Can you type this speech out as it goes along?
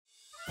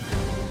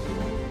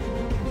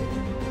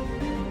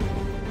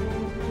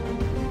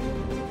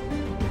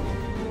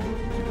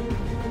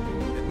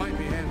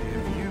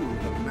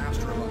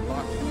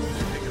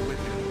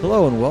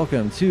Hello and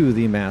welcome to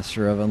the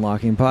Master of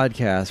Unlocking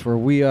podcast, where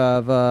we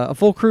have a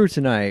full crew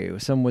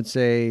tonight. Some would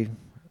say,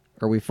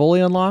 are we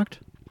fully unlocked?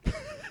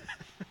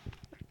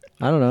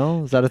 I don't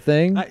know. Is that a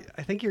thing? I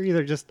think you're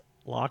either just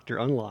locked or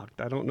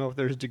unlocked. I don't know if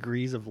there's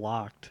degrees of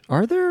locked.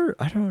 Are there?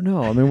 I don't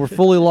know. I mean, we're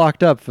fully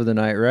locked up for the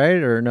night, right?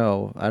 Or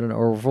no? I don't know.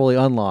 Or we're fully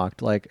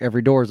unlocked, like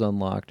every door's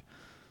unlocked.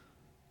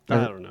 I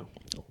don't know.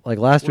 Like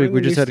last We're week, in we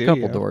the just new had a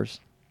couple studio.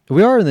 doors.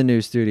 We are in the new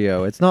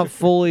studio. It's not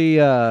fully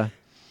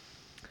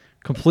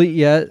complete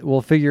yet.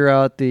 We'll figure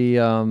out the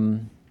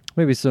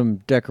maybe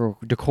some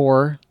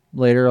decor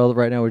later.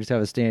 Right now, we just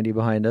have a standee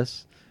behind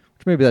us.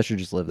 Which maybe that should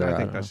just live there. I I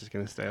think don't that's know. just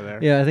going to stay there.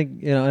 Yeah, I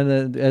think, and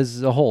then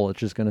as a whole, it's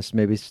just going to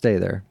maybe stay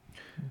there.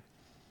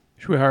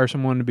 Should we hire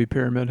someone to be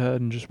Pyramid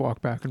Head and just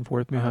walk back and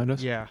forth behind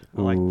us? Yeah,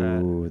 I like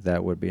that. Ooh,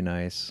 that would be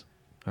nice.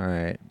 All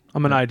right.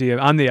 I'm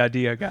the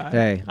idea guy.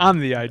 Hey. I'm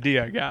the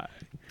idea guy.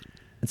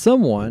 And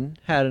someone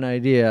had an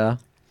idea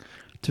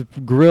to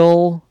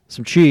grill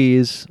some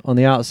cheese on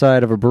the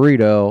outside of a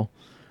burrito,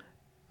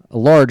 an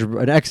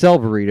XL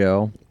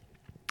burrito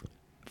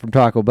from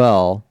Taco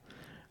Bell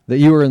that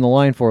you were in the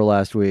line for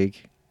last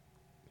week.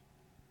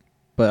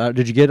 But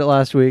did you get it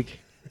last week?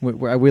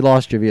 We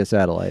lost you via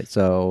satellite.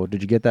 So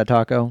did you get that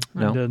taco?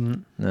 I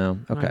didn't. No.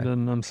 Okay. I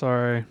didn't. I'm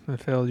sorry. I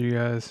failed you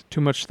guys.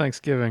 Too much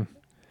Thanksgiving.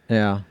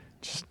 Yeah.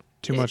 Just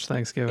too much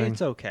Thanksgiving.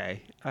 It's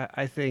okay.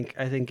 I think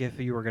if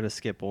you were going to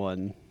skip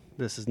one,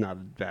 this is not a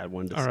bad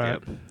one to All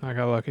right. skip. I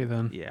got lucky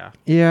then. Yeah.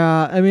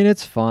 Yeah, I mean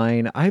it's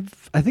fine. I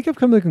think I've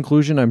come to the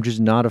conclusion I'm just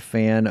not a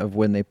fan of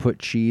when they put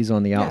cheese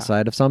on the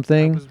outside of I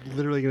something. was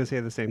literally going to say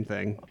the same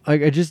thing.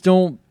 I just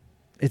don't.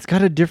 It's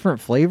got a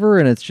different flavor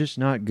and it's just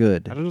not I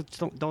good.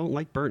 don't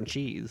like burnt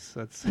cheese.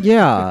 That's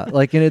Yeah,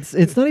 like and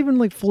it's not even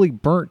like fully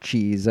burnt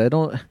cheese. I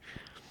don't.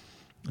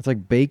 It's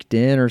like baked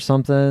in or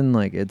something.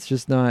 Like it's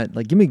just not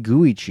like give me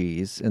gooey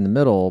cheese in the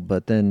middle,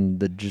 but then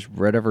the just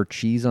whatever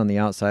cheese on the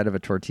outside of a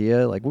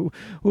tortilla. Like what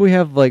we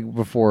have like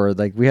before.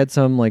 Like we had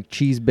some like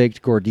cheese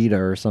baked gordita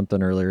or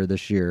something earlier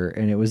this year,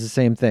 and it was the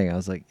same thing. I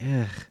was like,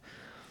 eh.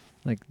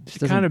 Like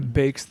just It kind of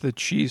bakes the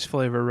cheese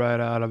flavor right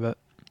out of it.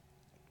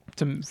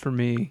 For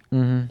me,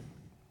 Mm-hmm.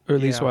 or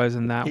at least Yeah. wise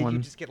in that You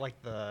one. just get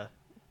like the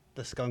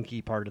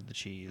skunky part of the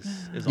cheese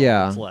is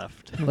Yeah. all that's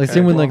left. Like Okay,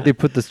 same when well- like they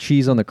put the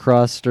cheese on the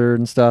crust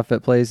and stuff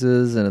at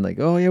places, and like,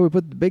 oh yeah, we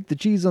bake the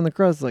cheese on the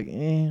crust. Like,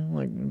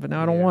 but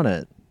now I don't Yeah. want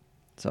it.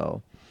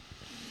 So,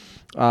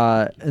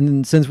 and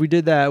then since we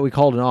did that, we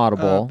called an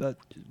audible.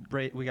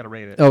 We got to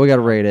rate it. Oh, we got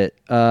to rate it.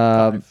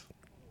 5.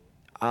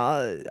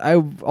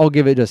 I'll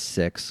give it a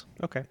 6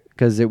 Okay.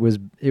 because it was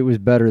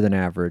better than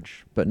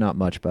average, but not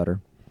much better.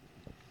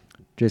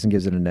 Jason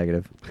gives it a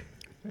negative.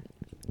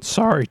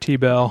 Sorry,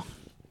 T-Bell.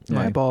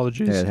 My Hey.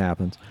 apologies. Yeah, it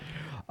happens.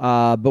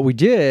 But we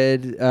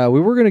did. We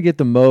were going to get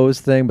the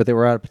Moe's thing, but they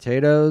were out of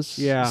potatoes.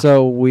 Yeah.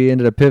 So we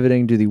ended up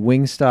pivoting to the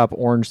Wingstop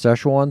orange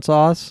Szechuan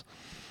sauce,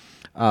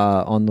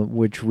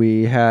 which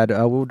we had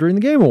during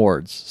the Game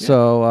Awards. Yeah.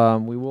 So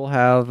we will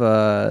have.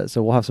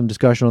 So we'll have some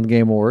discussion on the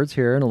Game Awards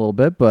here in a little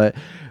bit, but.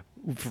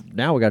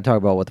 Now we got to talk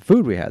about what the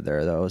food we had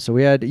there, though. So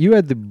you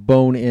had the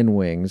bone-in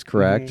wings,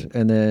 correct? Mhm.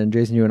 And then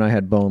Jason, you and I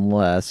had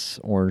boneless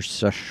orange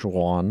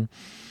Szechuan.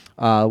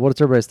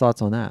 What's everybody's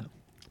thoughts on that?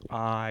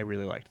 I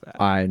really liked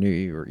that. I knew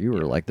you were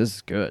Yeah. like, this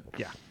is good.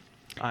 Yeah.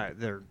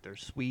 They're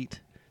sweet.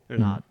 They're Mhm.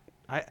 not.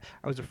 I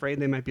was afraid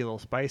they might be a little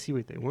spicy,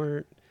 but they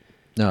weren't.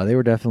 No, they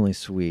were definitely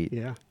sweet.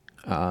 Yeah.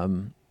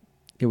 Jason,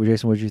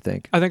 what did you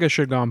think? I think I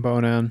should have gone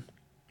bone in.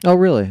 Oh,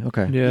 really?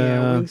 Okay.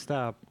 Yeah.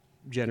 Wingstop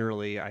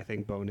generally, I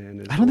think bone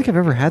in is. I don't think I've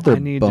ever had I their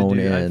need bone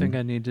to do. in. I think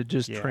I need to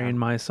just Yeah. train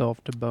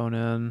myself to bone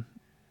in.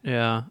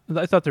 Yeah,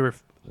 I thought they were.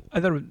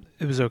 I thought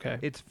it was okay.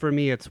 It's for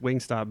me. It's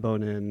Wingstop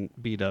bone in,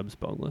 B-Dubs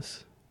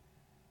boneless.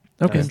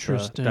 Okay. That's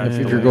Interesting. that's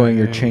If you're going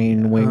your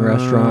chain wing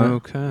restaurant.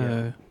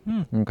 Okay.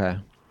 Okay.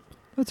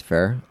 That's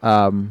fair.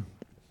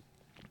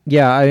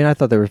 Yeah, I mean, I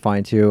thought they were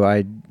fine too.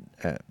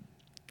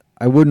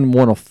 I wouldn't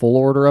want a full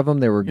order of them.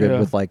 They were good Yeah.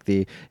 with like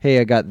hey,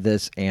 I got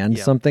this and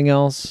Yeah. something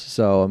else.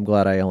 So I'm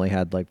glad I only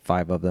had like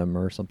 5 of them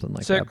or something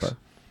like 6. that. But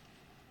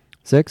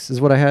 6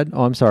 is what I had?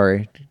 Oh, I'm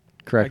sorry.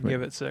 Correct I'd me.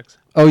 give it 6.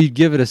 Oh, you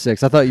give it a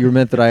 6. I thought you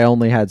meant that I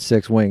only had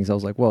 6 wings. I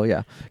was like, well,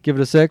 yeah. Give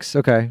it a 6?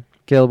 Okay.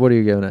 Caleb, what are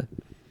you giving it?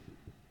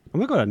 I'm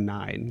gonna go to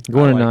 9.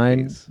 Going I to like 9?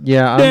 these.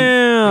 Yeah.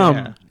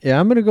 Damn. Yeah.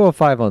 I'm going to go a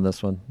 5 on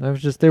this one.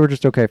 They were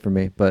just okay for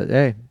me. But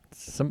hey,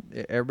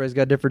 everybody's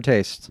got different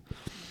tastes.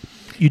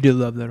 You did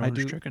love that I orange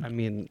do. chicken. I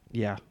mean,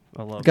 yeah.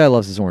 I The love. guy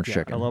loves his orange yeah,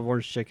 chicken. I love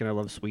orange chicken. I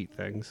love sweet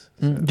things.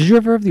 Mm. so- Did you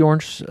ever have the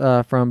orange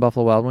from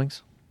Buffalo Wild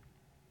Wings?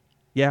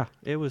 Yeah,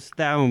 that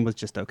one was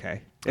just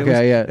okay.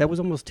 Yeah. That was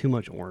almost too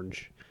much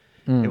orange.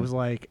 Mm. It was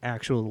like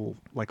actual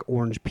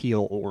orange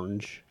peel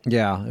orange.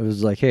 Yeah, it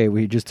was like, hey,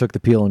 we just took the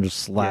peel and just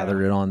slathered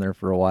Yeah. it on there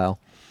for a while.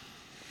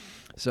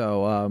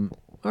 So,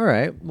 all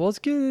right. Well, let's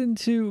get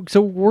into.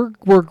 So we're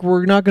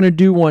not going to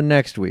do one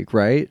next week,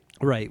 right?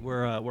 Right.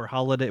 We're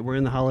holiday. We're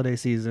in the holiday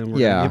season. We're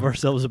Yeah. gonna give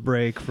ourselves a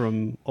break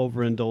from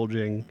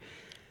overindulging.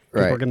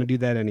 'Cause Right. We're gonna do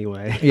that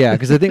anyway. Yeah,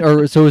 because I think.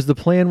 So is the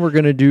plan we're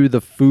going to do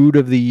the food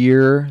of the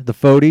year, the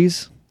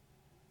Fodies?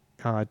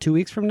 2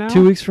 weeks from now.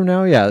 2 weeks from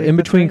now, yeah, think in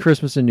that's between right.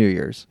 Christmas and New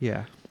Year's.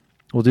 Yeah.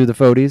 We'll do the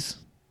Fodies.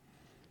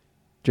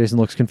 Jason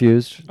looks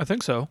confused. I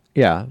think so.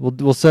 Yeah,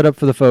 we'll set up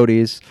for the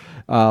Fodies.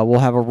 We'll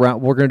have a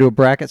round. We're going to do a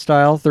bracket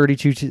style,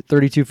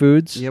 32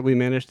 foods. Yeah, we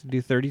managed to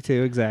do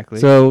 32 exactly.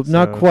 So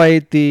not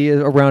quite a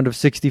round of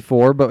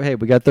 64, but hey,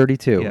 we got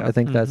 32. Yeah. I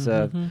think that's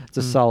Mm-hmm. it's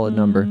a solid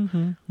number.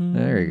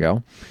 There you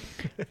go.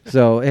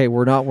 So hey,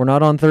 we're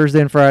not on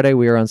Thursday and Friday.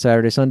 We are on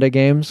Saturday, Sunday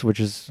games, which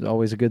is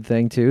always a good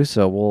thing too.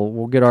 So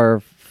we'll get our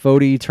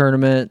Fodi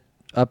tournament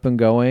up and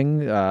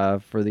going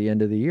for the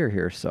end of the year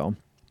here. So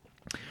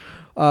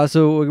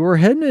we're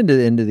heading into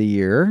the end of the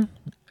year.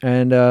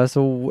 And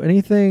so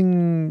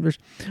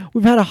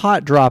we've had a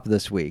hot drop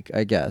this week,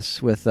 I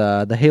guess, with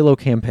the Halo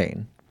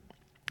campaign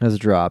has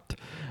dropped.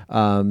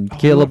 I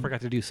Caleb,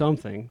 forgot to do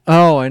something.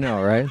 oh, I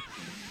know, right?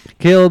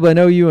 Caleb, I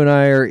know you and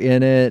I are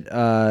in it.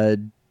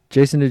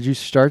 Jason, did you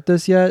start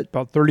this yet?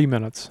 About 30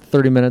 minutes.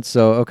 30 minutes.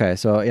 So, okay.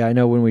 So, yeah, I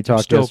know when we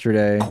talked still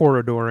yesterday.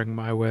 Corridoring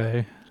my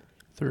way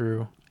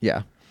through.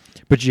 Yeah.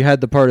 But you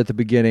had the part at the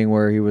beginning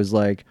where he was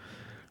like,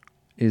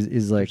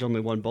 is like, There's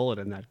only one bullet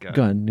in that gun.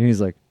 and he's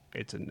like,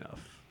 It's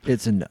enough.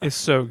 it's enough. It's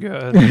so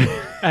good.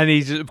 And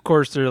he's, of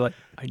course, they're like,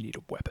 I need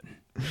a weapon.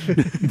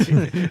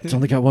 It's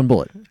only got one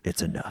bullet.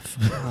 It's enough.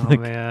 Oh,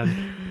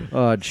 man.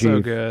 Oh, Chief.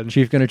 So good.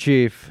 Chief gonna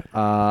Chief.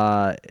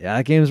 Yeah,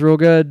 that game's real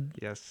good.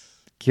 Yes.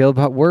 Caleb,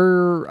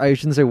 I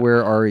shouldn't say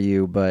where are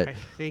you, but I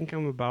think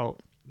I'm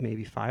about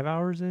maybe 5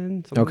 hours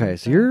in. something okay, like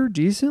so that. you're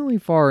decently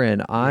far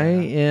in. I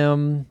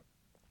am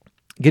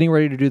getting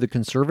ready to do the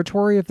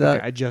conservatory. If that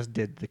Okay, I just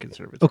did the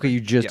conservatory. okay, you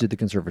just Yep. did the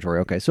conservatory.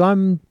 Okay, so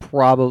I'm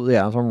probably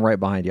so I'm right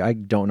behind you. I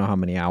don't know how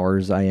many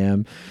hours I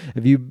am.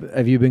 Have you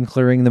been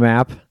clearing the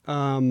map?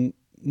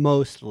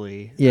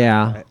 Mostly.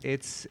 Yeah.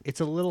 It's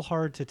a little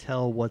hard to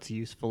tell what's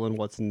useful and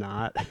what's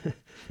not.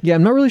 Yeah,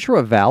 I'm not really sure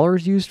what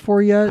Valor's used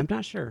for yet. I'm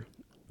not sure.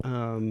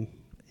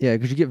 Yeah,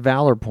 because you get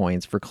Valor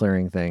points for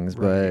clearing things,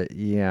 Right. but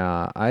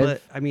yeah,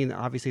 But I mean,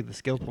 obviously the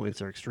skill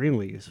points are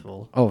extremely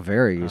useful. Oh,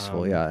 very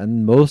useful, yeah.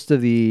 And most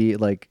of the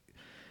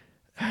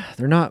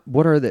they're not.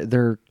 What are they?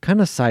 They're kind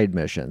of side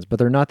missions, but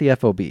they're not the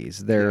FOBs.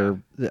 They're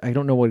I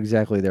don't know what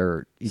exactly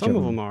they're. Some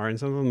of them are, and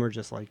some of them are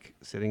just like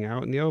sitting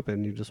out in the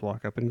open. You just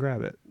walk up and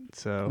grab it.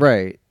 So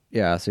Right.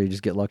 Yeah. So you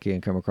just get lucky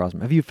and come across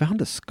them. Have you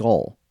found a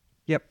skull?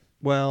 Yep.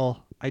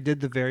 Well, I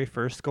did the very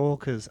first goal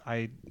because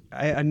I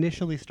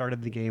initially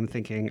started the game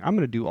thinking I'm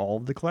going to do all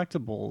of the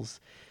collectibles.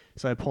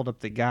 So I pulled up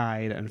the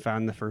guide and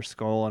found the first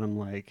skull, and I'm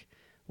like,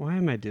 why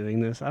am I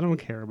doing this? I don't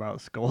care about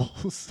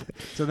skulls.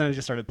 So then I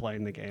just started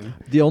playing the game.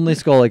 The only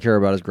skull I care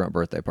about is Grunt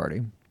Birthday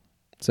Party.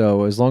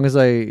 So as long as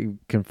I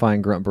can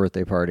find Grunt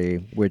Birthday Party,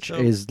 which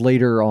is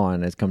later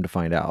on, has come to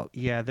find out.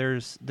 Yeah,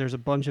 there's a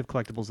bunch of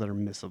collectibles that are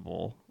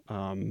missable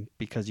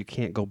because you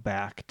can't go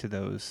back to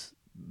those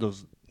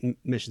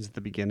missions at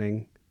the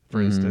beginning.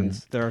 For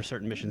instance, there are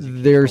certain missions you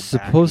can't They're go back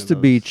supposed to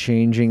into be those.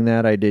 changing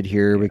that. I did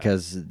hear Yeah.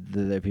 because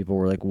the people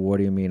were like, "What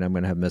do you mean I'm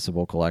going to have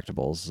missable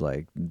collectibles?"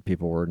 Like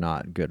people were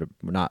not good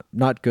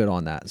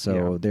on that. So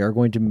Yeah. they are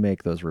going to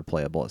make those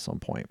replayable at some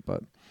point.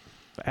 But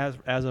As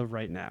of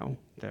right now,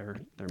 they're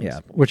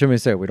yeah, missable. which I'm going to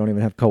say we don't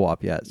even have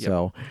co-op yet. Yep.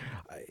 So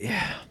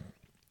yeah,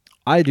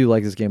 I do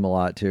like this game a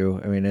lot too.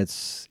 I mean,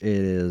 it's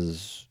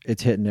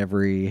hitting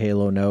every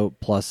Halo note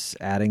plus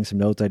adding some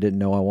notes I didn't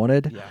know I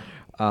wanted.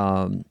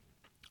 Yeah.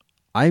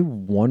 I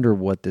wonder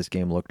what this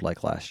game looked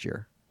like last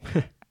year.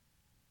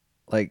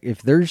 Like,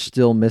 if they're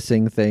still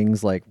missing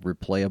things like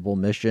replayable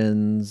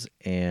missions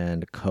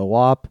and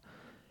co-op,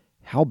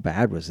 how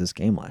bad was this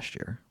game last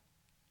year?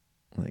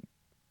 Like,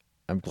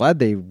 I'm glad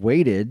they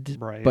waited,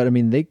 Right. but I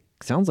mean,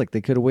 sounds like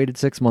they could have waited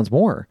 6 months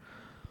more.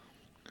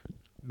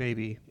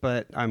 Maybe,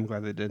 but I'm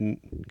glad they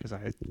didn't because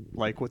I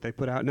like what they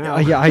put out now.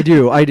 Yeah, I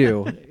do.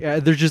 Yeah,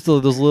 there's just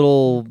those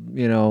little,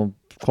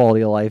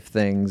 quality of life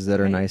things that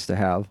are Right. nice to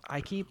have.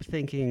 I keep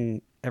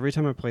thinking every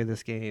time I play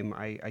this game,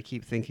 I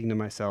keep thinking to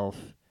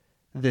myself,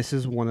 this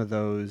is one of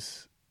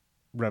those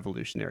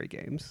revolutionary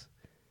games.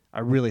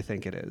 I really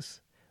think it is.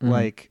 Mhm.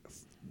 Like,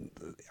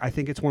 I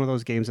think it's one of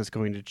those games that's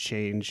going to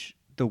change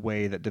the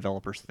way that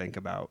developers think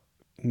about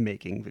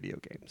making video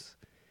games.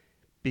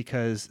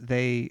 Because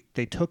they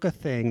took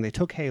they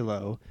took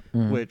Halo,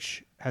 Mhm.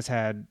 which has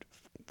had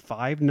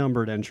 5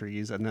 numbered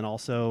entries and then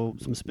also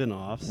some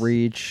spin-offs.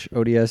 Reach,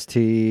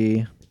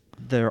 ODST.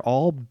 They're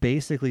all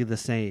basically the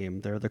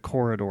same. They're the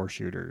corridor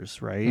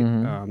shooters, right?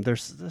 Mhm.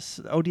 There's this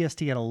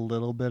ODST had a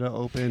little bit of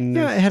open.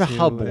 Yeah, it had a to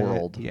hub it.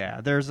 world. Yeah,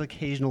 there's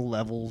occasional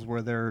levels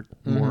where they're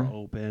more Mhm.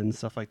 open,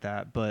 stuff like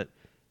that. But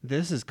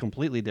this is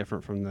completely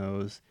different from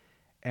those,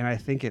 and I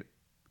think it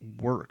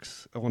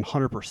works.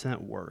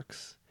 100%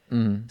 works.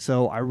 Mm.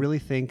 So I really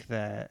think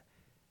that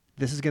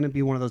this is going to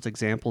be one of those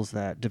examples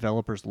that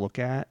developers look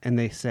at and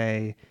they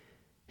say,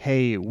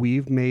 hey,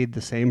 we've made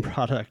the same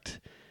product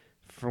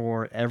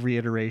for every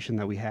iteration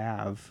that we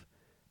have.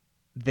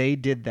 They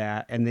did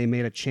that and they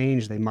made a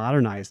change. They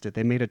modernized it.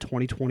 They made a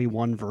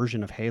 2021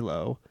 version of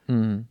Halo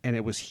Mm. and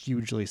it was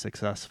hugely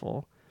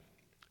successful.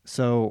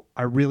 So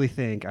I really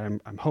think, I'm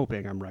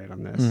hoping I'm right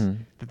on this, Mhm.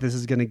 that this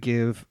is going to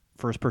give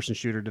first-person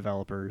shooter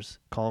developers,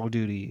 Call of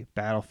Duty,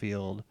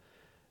 Battlefield,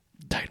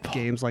 Titanfall.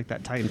 games like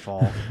that,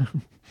 Titanfall,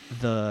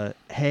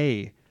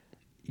 hey,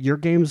 your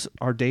games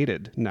are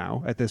dated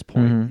now at this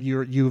point.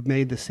 You've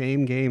made the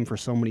same game for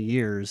so many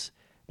years.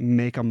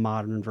 Make a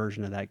modern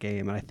version of that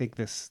game, and I think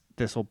this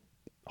will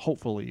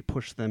hopefully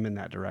push them in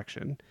that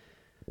direction,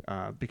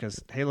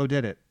 because Halo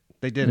did it.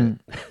 They did it.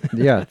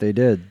 Yeah, they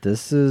did.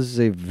 This is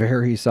a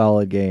very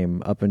solid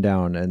game up and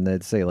down, and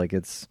they'd say like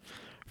it's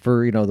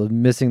for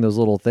missing those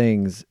little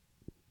things.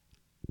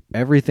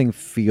 Everything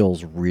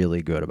feels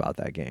really good about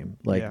that game.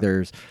 Like Yeah.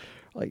 there's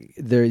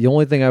the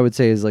only thing I would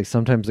say is like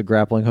sometimes the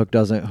grappling hook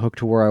doesn't hook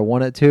to where I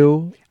want it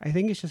to. I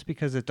think it's just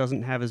because it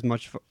doesn't have as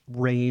much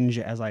range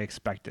as I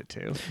expect it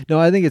to. No,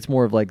 I think it's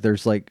more of like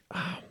there's like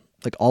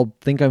I'll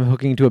think I'm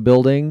hooking to a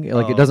building,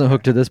 like Oh, it doesn't okay.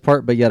 hook to this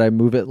part, but yet I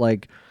move it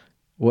like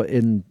what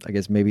in I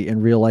guess maybe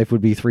in real life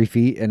would be 3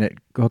 feet, and it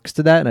hooks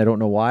to that, and I don't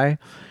know why.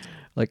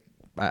 Like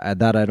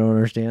that I don't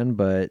understand,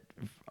 but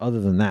other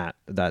than that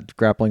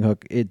grappling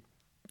hook,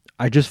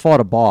 I just fought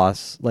a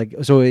boss,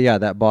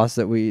 that boss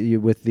that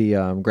with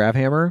the grav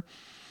hammer,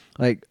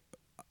 like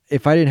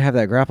if I didn't have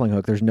that grappling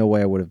hook, there's no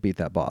way I would have beat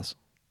that boss.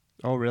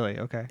 Oh, really?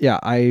 Okay. Yeah,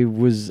 I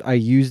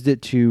used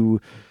it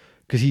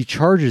because he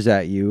charges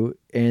at you,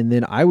 and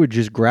then I would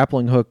just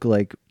grappling hook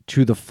like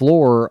to the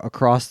floor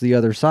across the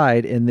other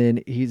side, and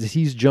then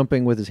he's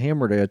jumping with his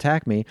hammer to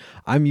attack me.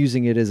 I'm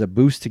using it as a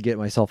boost to get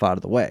myself out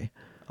of the way.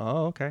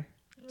 Oh, okay.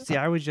 See,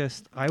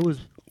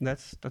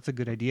 that's a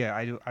good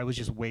idea. I was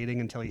just waiting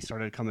until he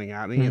started coming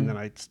at me, and then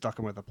I stuck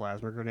him with a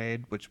plasma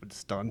grenade, which would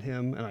stun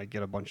him, and I'd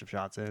get a bunch of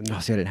shots in. Oh,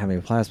 see, I didn't have any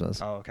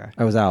plasmas. Oh, okay.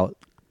 I was out,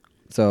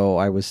 so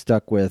I was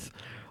stuck with.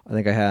 I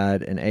think I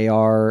had an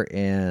AR,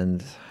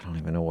 and I don't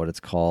even know what it's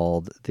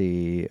called.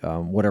 The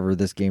whatever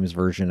this game's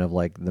version of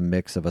like the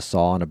mix of a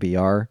saw and a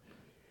BR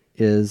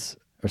is,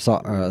 or a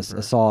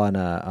saw and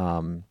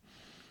a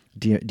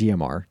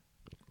DMR,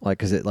 like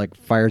because it like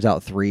fires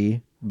out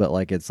 3, but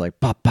like it's like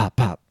pop pop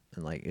pop,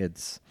 and like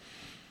it's.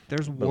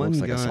 There's But it one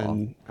looks like a saw.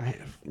 gun. I'm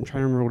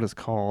trying to remember what it's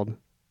called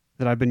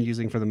that I've been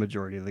using for the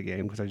majority of the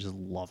game because I just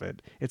love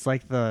it. It's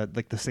like the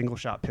single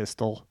shot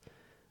pistol.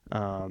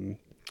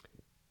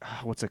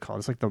 What's it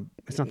called?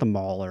 It's not the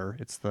Mauler.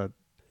 It's the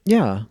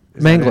Yeah,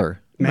 Is that Mangler.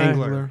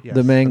 Mangler. Yes,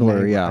 The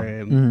Mangler, yeah.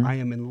 I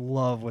am in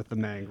love with the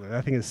Mangler.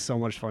 That thing is so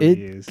much fun to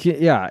use.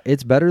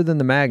 It's better than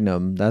the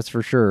Magnum, that's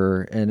for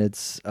sure. And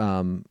it's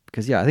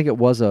because I think it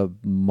was a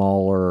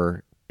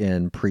Mauler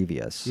in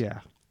previous. Yeah,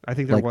 I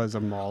think there Like- was a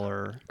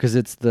Mauler. because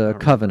it's the remember.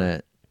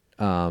 Covenant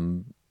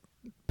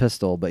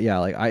pistol. But yeah,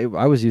 like I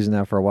was using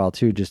that for a while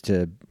too, just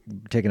to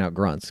taking out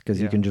grunts because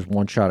you Yeah. can just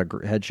one shot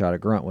headshot a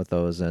grunt with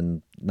those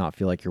and not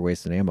feel like you're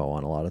wasting ammo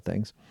on a lot of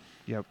things.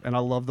 Yep, and I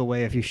love the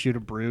way if you shoot a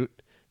brute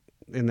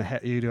in the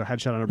head, you do a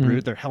headshot on a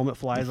brute, their helmet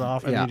flies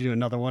off, and Yeah. then you do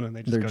another one, and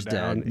they just They're go just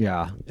down. dead.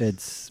 Yeah,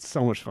 it's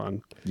so much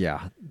fun.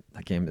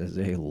 that game is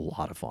a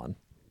lot of fun.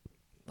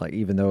 Like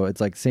even though it's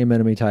like same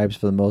enemy types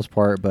for the most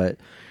part, but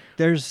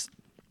There's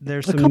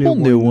some couple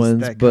new ones,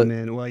 that but- come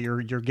in. Well,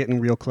 you're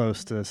getting real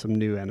close to some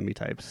new enemy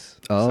types.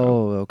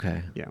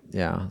 okay.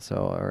 Yeah. So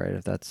all right,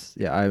 if that's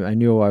I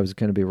knew I was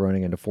going to be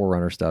running into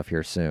Forerunner stuff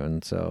here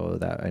soon, so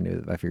that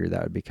I figured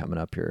that would be coming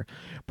up here.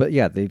 But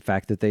yeah, the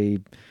fact that they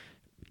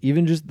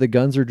even just the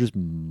guns are just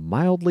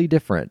mildly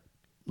different,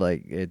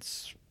 like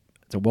it's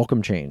a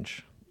welcome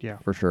change Yeah.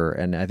 for sure,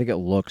 and I think it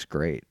looks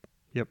great.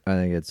 Yep. I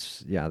think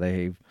it's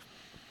they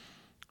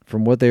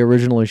from what they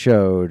originally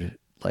showed,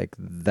 like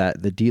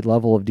that the deep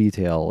level of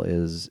detail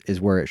is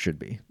where it should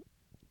be.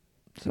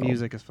 So.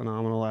 Music is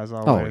phenomenal as Oh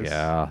always.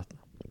 yeah.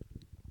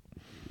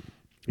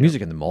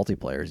 Music in the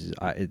multiplayer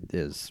it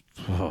is.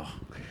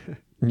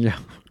 Yeah.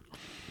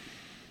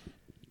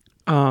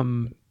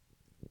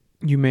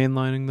 You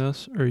mainlining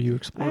this, or are you I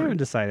exploring? haven't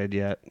decided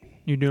yet.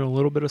 You doing a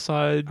little bit of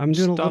side? I'm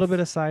doing a little stuff? bit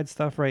of side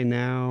stuff right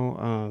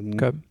now.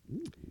 Okay.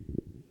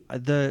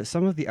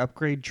 Some of the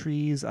upgrade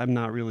trees I'm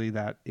not really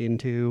that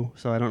into,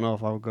 so I don't know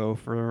if I'll go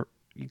for,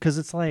 because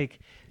it's like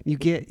you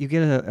get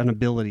an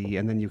ability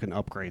and then you can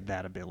upgrade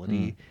that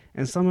ability.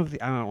 And some of the,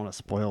 I don't want to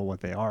spoil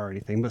what they are or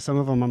anything, but some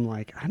of them I'm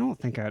like, I don't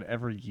think I'd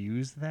ever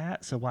use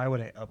that, so why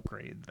would I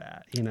upgrade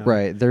that?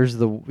 Right. There's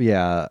the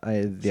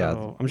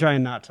So I'm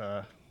trying not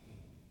to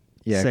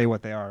yeah. say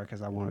what they are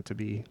because I want it to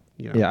be.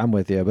 Yeah, I'm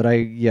with you, but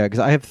because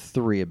I have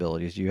 3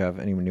 abilities. Do you have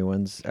any new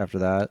ones after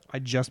that? I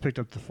just picked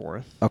up the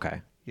 4th.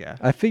 Okay. Yeah.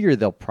 I figured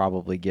they'll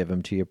probably give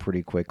them to you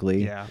pretty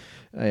quickly. Yeah.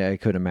 I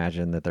could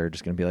imagine that they're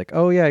just going to be like,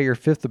 oh yeah, your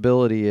 5th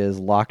ability is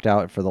locked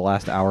out for the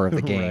last hour of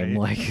the game.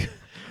 Right. Like,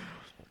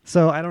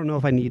 So I don't know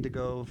if I need to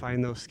go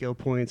find those skill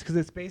points because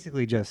it's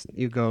basically just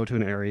you go to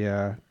an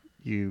area,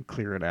 you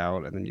clear it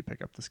out, and then you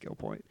pick up the skill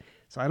point.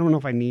 So I don't know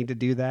if I need to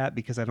do that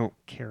because I don't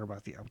care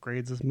about the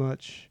upgrades as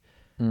much.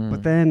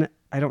 But then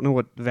I don't know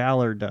what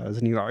Valor does,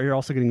 and you're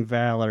also getting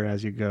Valor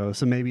as you go.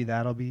 So maybe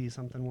that'll be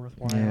something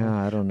worthwhile.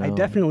 yeah, I don't know. I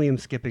definitely am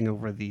skipping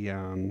over the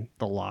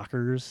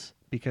lockers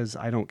because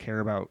I don't care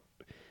about.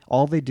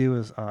 All they do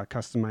is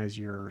customize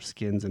your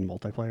skins in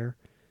multiplayer,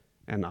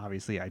 and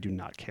obviously I do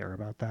not care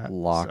about that. so-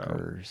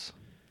 Lockers.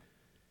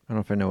 don't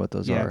know if I know what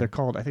those Yeah, are. they're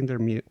called. I think they're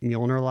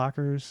Mjolnir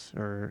lockers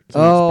or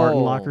Spartan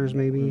lockers,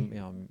 maybe.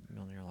 Yeah,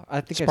 Mjolnir Lock.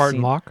 I think I've Spartan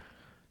seen, Lock.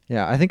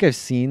 Yeah, I think I've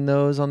seen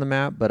those on the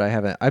map, but I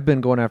haven't. I've been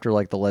going after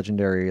like the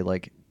legendary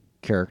like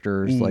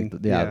characters,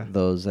 Yeah.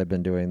 those. I've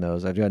been doing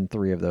those. I've done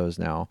 3 of those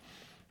now.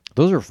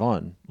 Those are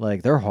fun.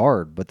 Like they're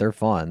hard, but they're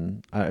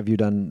fun. Have you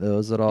done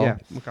those at all? Yeah,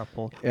 a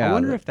couple. Yeah, I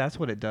wonder if that's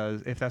what it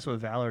does. If that's what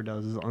Valor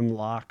does, is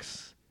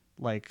unlocks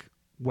like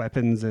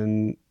weapons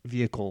and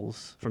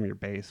vehicles from your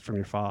base, from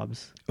your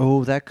fobs.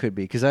 Oh, that could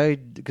be because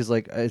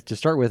to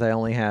start with, I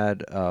only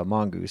had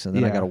mongoose, and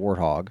then I Yeah. got a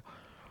warthog.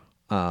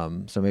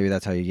 So maybe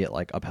that's how you get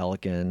like a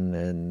pelican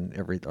and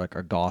like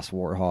a Goss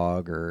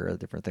warthog or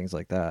different things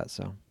like that.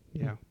 So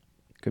Yeah.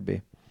 could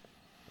be.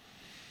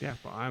 Yeah,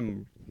 but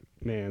I'm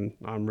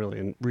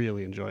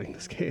really enjoying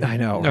this game. I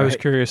know. I was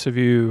right? curious if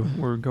you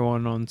were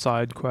going on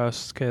side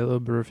quests,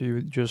 Caleb, or if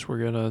you just were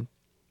gonna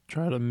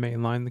try to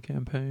mainline the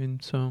campaign.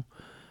 So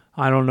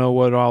I don't know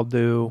what I'll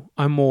do.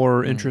 I'm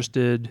more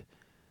interested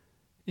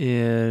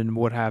in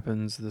what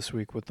happens this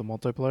week with the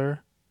multiplayer.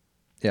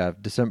 Yeah,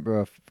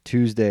 December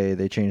Tuesday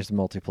they changed the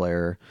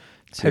multiplayer.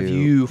 Have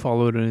you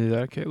followed any of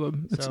that,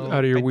 Caleb? It's So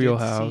out of your I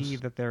wheelhouse. did see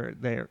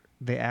that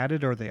they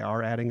added or they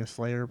are adding a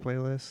Slayer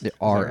playlist. They Is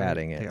are that right?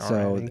 adding They it. are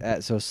So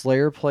adding. so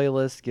Slayer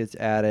playlist gets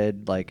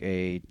added like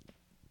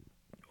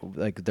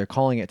they're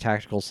calling it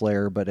Tactical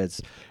Slayer, but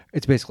it's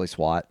basically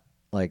SWAT.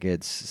 Like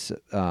it's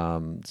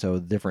so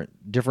different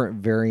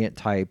variant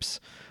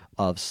types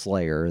of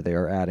Slayer they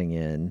are adding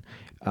in.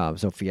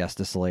 So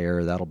Fiesta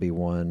Slayer, that'll be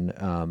one,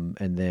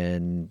 and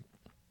then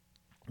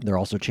they're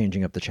also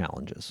changing up the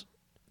challenges.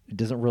 It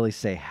doesn't really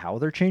say how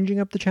they're changing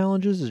up the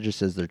challenges. It just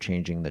says they're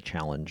changing the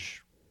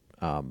challenge,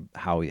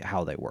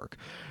 how they work.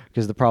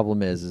 Because the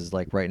problem is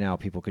like right now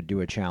people could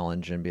do a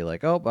challenge and be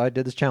like, oh, I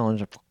did this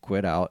challenge, I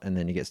quit out, and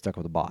then you get stuck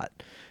with a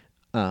bot.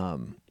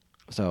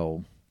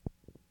 So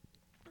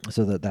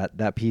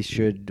that piece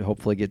should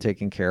hopefully get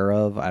taken care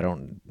of. I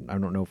don't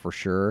know for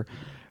sure.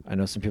 I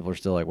know some people are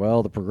still like,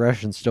 well, the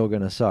progression's still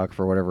gonna suck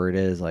for whatever it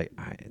is. Like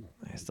I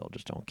still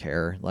just don't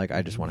care. Like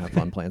I just want to have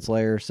fun playing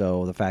Slayer.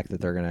 So the fact that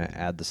they're gonna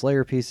add the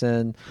Slayer piece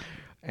in,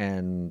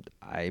 and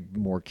I'm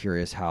more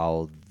curious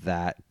how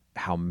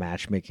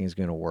matchmaking is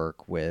gonna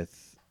work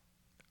with.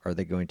 Are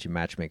they going to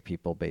matchmake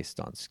people based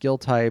on skill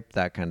type,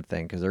 that kind of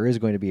thing? Because there is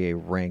going to be a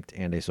ranked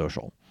and a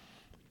social.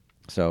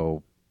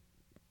 So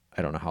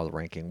I don't know how the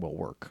ranking will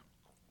work.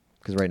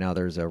 Because right now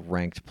there's a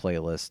ranked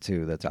playlist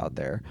too that's out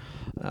there.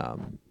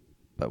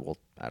 But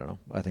I don't know.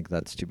 I think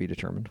that's to be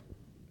determined.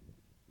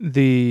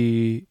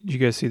 Did you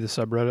guys see the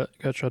subreddit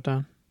got shut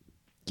down?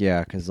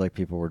 Yeah, because like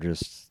people were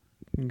just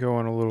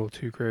Going a little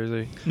too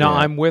crazy. No, Yeah.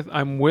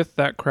 I'm with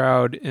that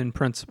crowd in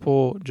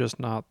principle, just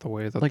not the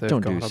way that Like, they've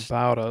don't gone do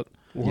about it.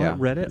 What? Yeah.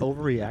 Reddit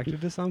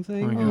overreacted to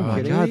something? Oh Are my you oh my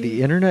kidding god, me?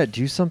 the internet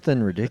do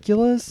something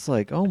ridiculous.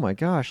 Like, oh my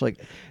gosh, like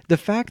the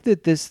fact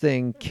that this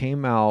thing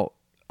came out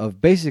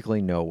of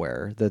basically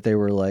nowhere, that they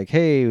were like,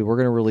 hey, we're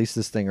gonna release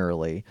this thing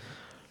early,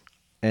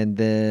 and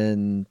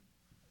then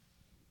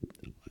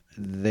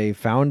they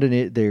found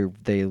it.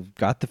 They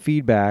got the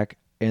feedback,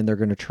 and they're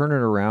gonna turn it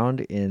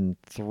around in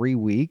 3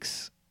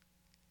 weeks.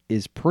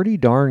 Is pretty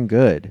darn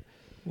good.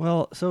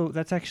 Well, so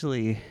that's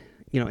actually,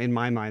 in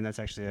my mind, that's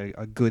actually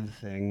a good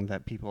thing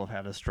that people have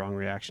had a strong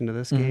reaction to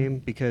this Mhm. game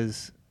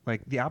because,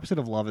 like, the opposite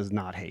of love is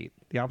not hate.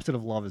 The opposite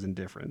of love is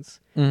indifference.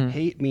 Mhm.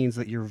 Hate means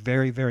that you're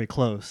very, very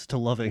close to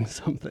loving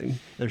something.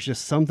 There's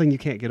just something you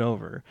can't get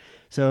over.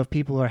 So if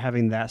people are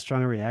having that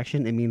strong a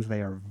reaction, it means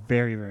they are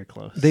very, very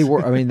close. They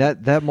were. I mean,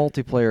 that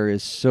multiplayer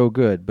is so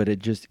good, but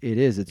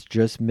it's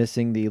just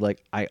missing the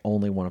like. I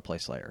only want to play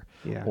Slayer,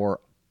 Yeah. or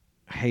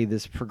hey,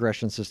 this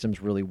progression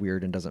system's really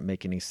weird and doesn't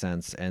make any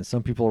sense, and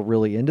some people are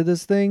really into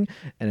this thing,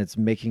 and it's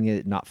making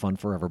it not fun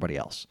for everybody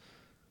else.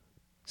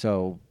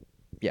 So,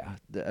 yeah,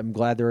 I'm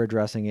glad they're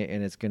addressing it,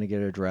 and it's going to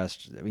get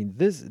addressed. I mean,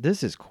 this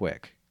is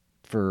quick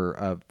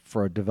for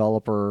a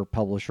developer,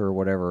 publisher,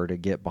 whatever, to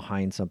get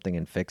behind something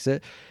and fix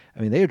it. I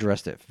mean, they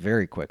addressed it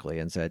very quickly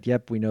and said,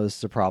 "Yep, we know this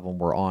is a problem.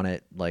 We're on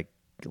it. Like,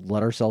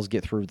 let ourselves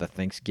get through the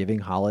Thanksgiving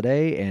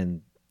holiday,"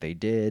 and they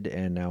did,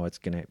 and now it's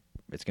gonna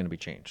be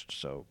changed.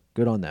 So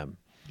good on them.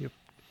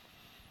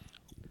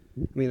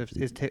 I mean,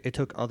 it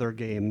took other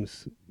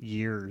games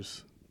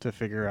years to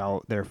figure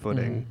out their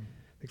footing.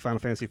 Like Final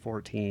Fantasy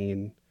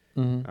 14,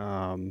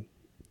 Mm-hmm.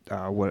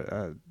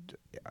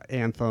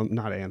 Anthem,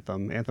 not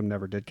Anthem. Anthem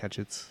never did catch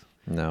its.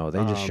 No, they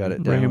just shut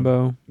it down.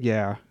 Rainbow.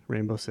 Yeah,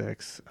 Rainbow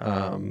Six.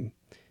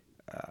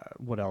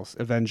 What else?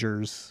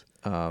 Avengers,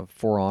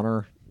 For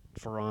Honor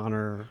For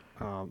Honor,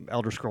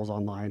 Elder Scrolls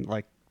Online.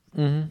 Like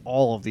mm-hmm.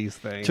 all of these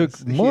things took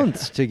Yeah.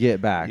 months to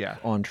get back Yeah.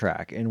 on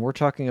track, and we're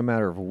talking a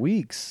matter of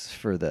weeks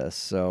for this.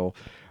 So,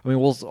 I mean,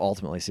 we'll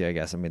ultimately see. I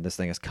guess. I mean, this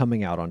thing is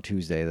coming out on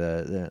Tuesday.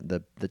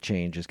 The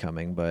change is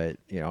coming, but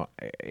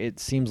it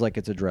seems like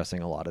it's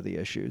addressing a lot of the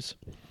issues.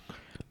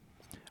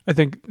 I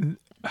think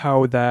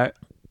how that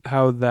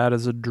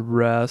is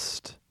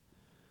addressed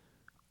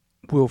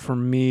will, for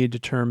me,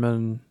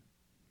 determine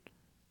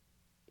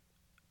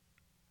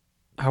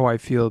how I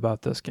feel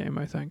about this game.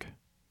 I think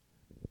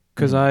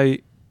because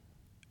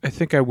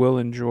think I will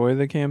enjoy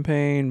the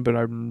campaign, but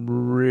I'm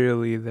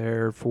really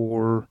there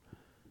for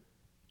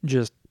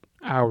just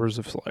hours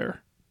of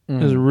Slayer.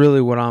 Is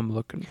really what I'm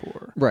looking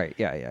for. Right.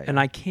 Yeah. And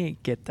I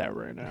can't get that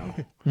right now.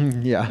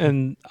 yeah.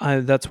 And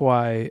that's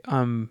why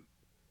I'm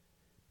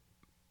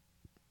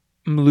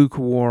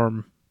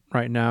lukewarm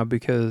right now,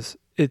 because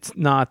it's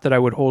not that I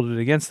would hold it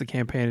against the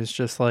campaign. It's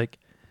just like,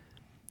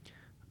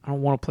 I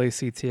don't want to play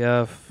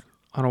CTF.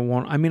 I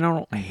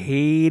don't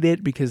hate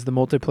it because the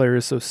multiplayer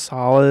is so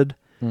solid,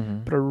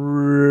 but I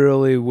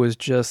really was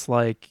just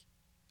like,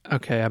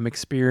 okay, I'm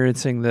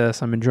experiencing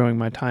this. I'm enjoying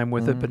my time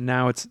with it, but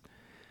now it's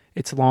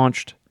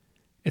launched.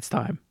 It's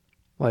time.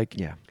 Like,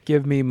 Yeah.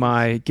 give me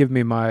my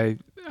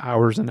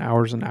hours and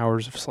hours and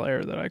hours of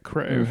Slayer that I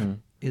crave.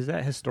 Is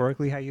that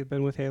historically how you've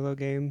been with Halo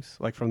games?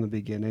 Like from the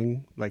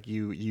beginning, like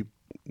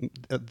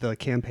the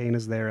campaign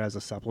is there as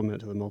a supplement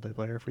to the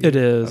multiplayer for you? It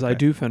is. Okay. I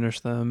do finish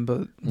them,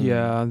 but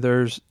yeah,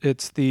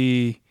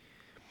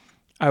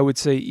 I would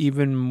say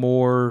even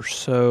more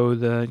so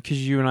than,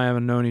 because you and I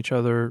haven't known each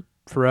other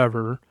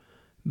forever,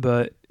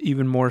 but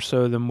even more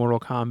so than Mortal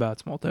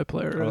Kombat's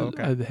multiplayer. Oh,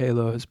 okay.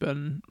 Halo has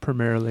been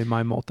primarily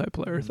my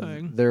multiplayer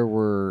thing. There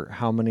were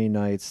how many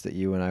nights that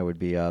you and I would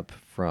be up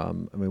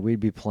from? I mean,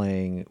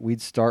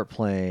 we'd start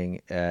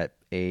playing at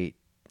 8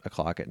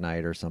 o'clock at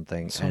night or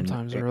something.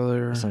 Sometimes and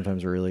earlier.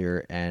 Sometimes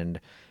earlier. And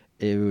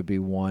it would be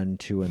 1,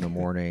 2 in the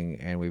morning.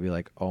 And we'd be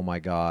like, oh my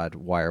God,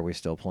 why are we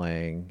still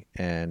playing?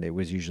 And it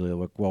was usually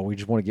like, well, we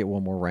just want to get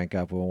one more rank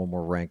up. We want one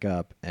more rank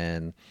up.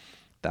 And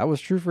that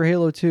was true for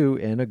Halo 2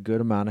 and a good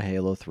amount of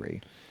Halo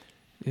 3.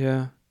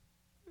 Yeah.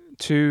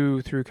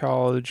 2 through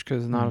college,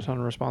 because not a ton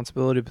of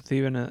responsibility, but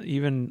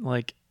even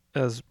like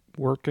as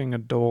working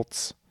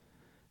adults,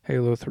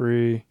 Halo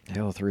 3.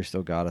 Halo 3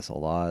 still got us a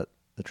lot.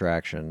 The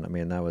traction. I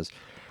mean, that was...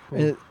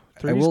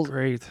 Three's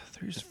great.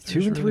 Three's 2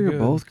 and 3 really are good.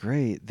 both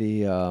great.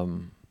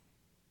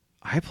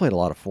 I played a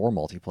lot of 4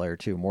 multiplayer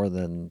too, more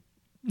than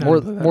I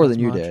didn't play that as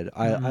you much. did.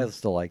 I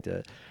still liked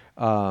it.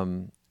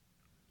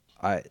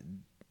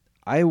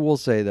 I will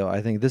say though,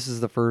 I think this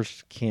is the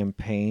first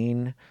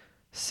campaign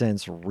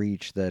since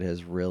Reach that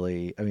has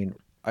really. I mean,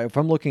 if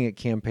I'm looking at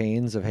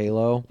campaigns of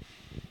Halo,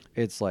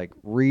 it's like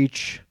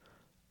Reach,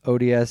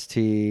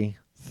 ODST,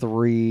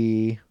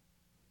 3,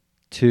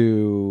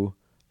 2,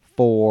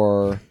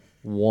 4,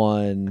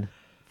 1,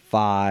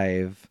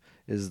 5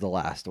 is the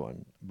last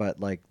one. But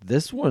like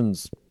this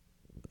one's,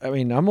 I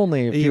mean, I'm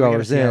only a few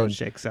hours see how in. it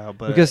shakes out,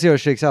 but We gotta see how it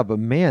shakes out. But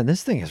man,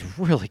 this thing is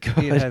really good.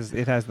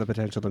 it has the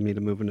potential to me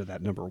to move into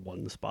that number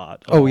 1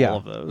 spot. Oh, yeah. All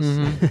of those.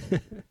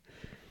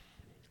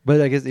 But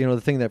I guess,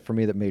 the thing that for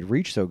me that made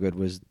Reach so good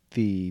was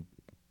they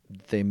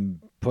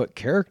put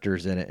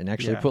characters in it and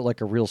actually put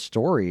like a real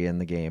story in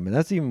the game. And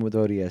that's even with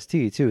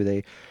ODST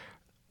too.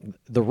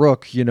 The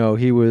Rook,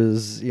 he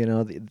was,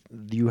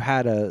 you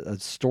had a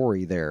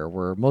story there,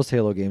 where most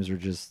Halo games are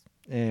just,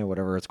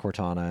 whatever, it's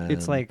Cortana.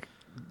 It's like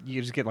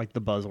you just get like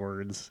the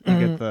buzzwords.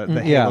 You get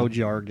the Halo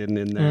jargon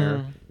in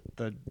there.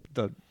 The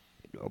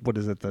what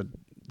is it? The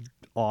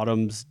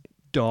Autumn's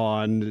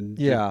Dawn. And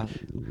the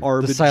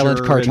Arbiter silent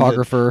and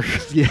cartographer.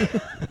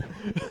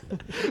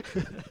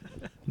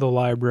 The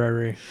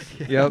library.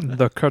 Yep.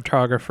 The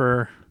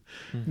cartographer.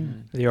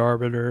 The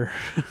arbiter.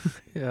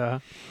 Yeah.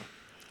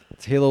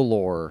 It's Halo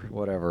lore,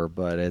 whatever,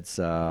 but it's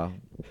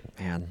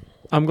man.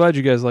 I'm glad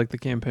you guys like the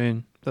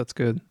campaign. That's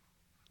good.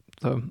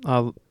 So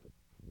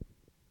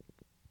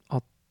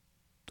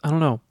I don't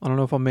know. I don't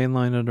know if I'll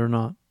mainline it or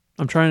not.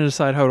 I'm trying to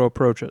decide how to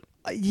approach it.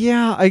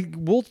 Yeah,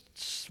 we'll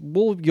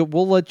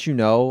let you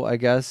know, I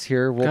guess.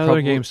 Here we'll Got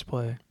other games to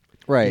play.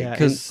 right? Yeah,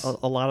 Because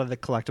a lot of the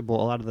collectible,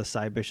 a lot of the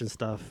side mission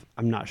stuff,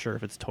 I'm not sure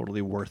if it's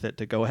totally worth it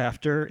to go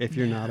after if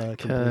you're not a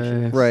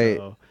completionist. Right.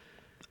 So.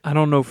 I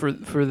don't know for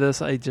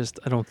this. I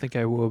don't think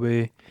I will be, I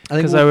think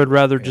because I would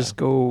rather just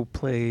go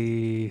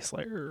play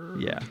Slayer.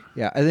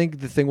 yeah, I think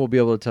the thing we'll be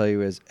able to tell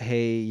you is,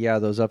 hey, yeah,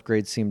 those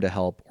upgrades seem to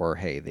help, or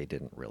hey, they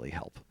didn't really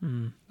help.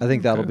 I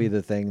think that'll be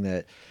the thing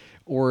that,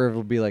 or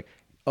it'll be like,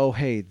 oh,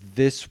 hey,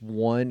 this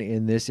one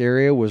in this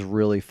area was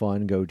really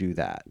fun. Go do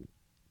that.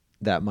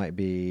 That might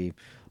be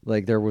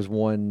like, there was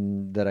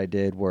one that I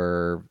did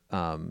where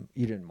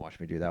you didn't watch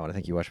me do that one. I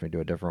think you watched me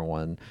do a different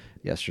one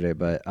yesterday,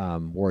 but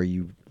where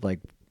you like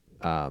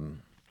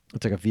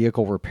it's like a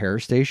vehicle repair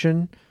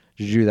station.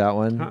 Did you do that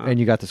one? And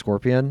you got the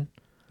Scorpion?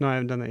 No, I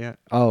haven't done that yet.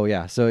 Oh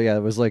yeah, so yeah, it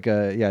was like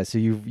so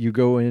you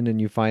go in and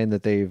you find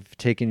that they've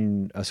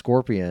taken a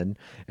Scorpion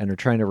and are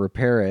trying to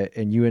repair it,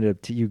 and you end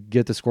up you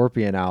get the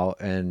Scorpion out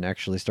and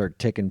actually start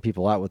taking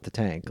people out with the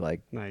tank.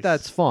 Like, Nice.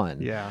 that's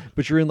fun. Yeah.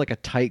 But you're in like a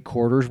tight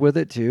quarters with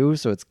it too,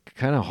 so it's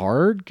kind of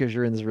hard because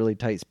you're in this really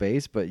tight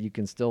space, but you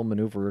can still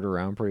maneuver it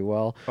around pretty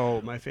well.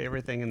 Oh, my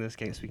favorite thing in this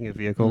game, speaking of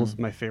vehicles,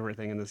 my favorite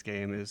thing in this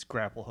game is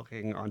grapple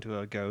hooking onto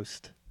a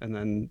ghost and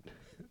then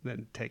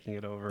taking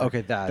it over.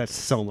 Okay, that's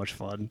so much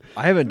fun.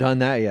 I haven't done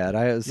that yet.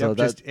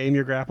 Just aim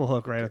your grapple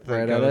hook right at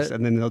the ghost,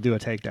 and then they'll do a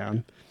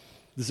takedown.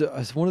 So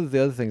one of the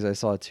other things I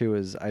saw too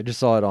is I just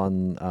saw it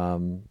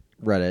on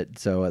Reddit.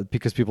 So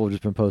because people have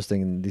just been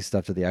posting these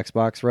stuff to the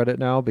Xbox Reddit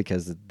now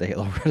because the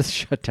Halo Reddit is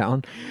shut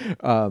down.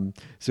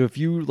 So if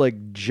you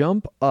like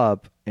jump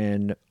up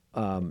and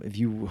if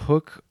you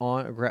hook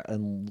on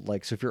and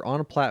like so if you're on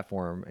a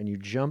platform and you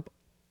jump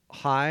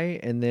high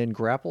and then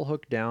grapple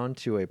hook down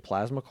to a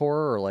plasma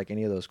core or like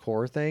any of those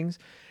core things,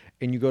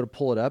 and you go to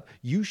pull it up,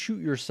 you shoot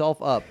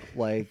yourself up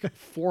like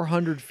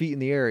 400 feet in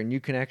the air, and you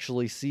can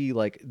actually see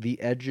like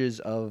the edges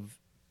of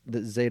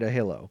the Zeta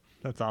Halo.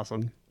 That's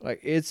awesome. Like,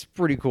 it's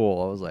pretty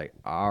cool. I was like,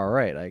 all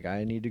right, like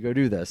I need to go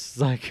do this.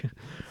 Like,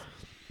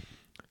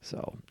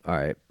 so, all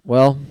right.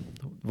 Well,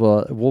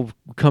 we'll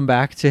come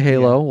back to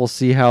Halo. Yeah. We'll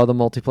see how the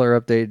multiplayer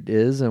update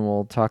is, and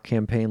we'll talk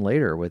campaign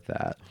later with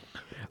that.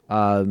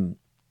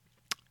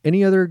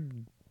 Any other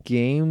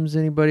games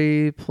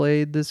anybody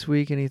played this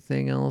week?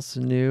 Anything else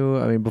new?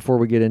 I mean, before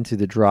we get into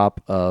the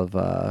drop of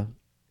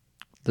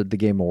the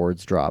Game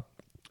Awards drop.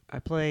 I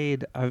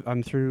played.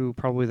 I'm through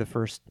probably the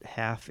first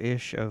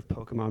half-ish of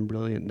Pokemon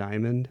Brilliant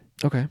Diamond.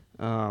 Okay.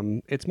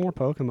 It's more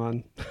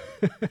Pokemon.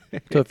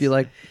 So if you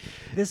like,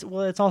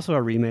 it's also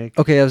a remake.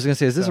 okay, I was gonna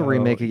say, is this a So,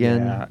 remake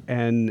again? Yeah,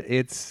 and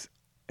it's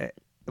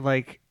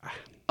like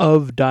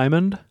Of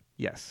Diamond?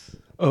 yes,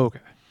 Oh, okay.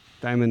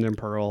 Diamond and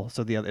Pearl.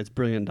 So the other, it's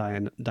Brilliant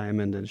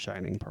Diamond and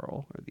Shining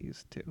Pearl are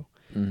these two.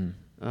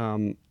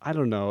 Mhm. I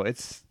don't know.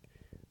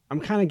 I'm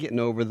kind of getting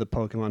over the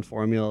Pokemon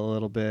formula a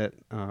little bit.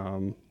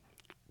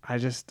 I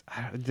just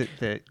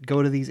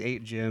go to these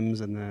 8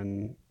 gyms and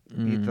then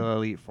beat the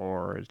Elite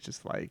Four. It's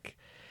just like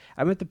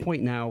I'm at the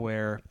point now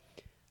where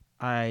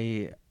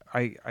I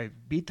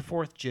beat the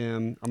 4th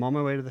gym. I'm on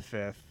my way to the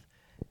 5th,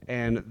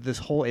 and this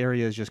whole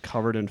area is just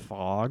covered in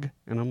fog.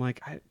 And I'm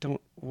like,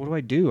 what do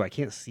I do? I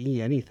can't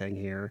see anything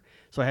here.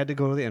 So I had to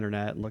go to the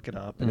internet and look it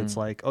up. And it's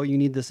like, oh, you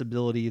need this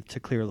ability to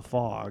clear the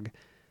fog.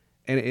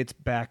 And it's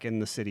back in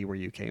the city where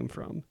you came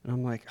from. And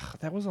I'm like,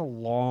 that was a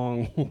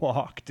long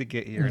walk to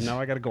get here. And now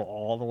I got to go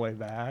all the way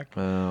back.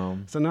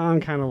 So now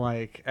I'm kind of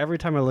like, every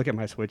time I look at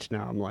my Switch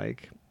now, I'm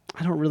like,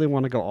 I don't really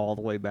want to go all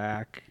the way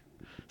back.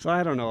 So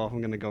I don't know if I'm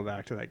going to go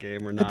back to that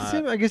game or At not. the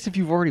same, I guess if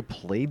you've already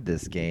played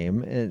this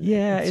game, and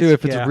Yeah, too,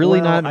 if it's really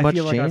not I much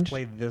feel like I've change.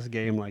 played this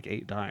game like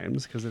 8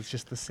 times because it's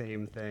just the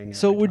same thing.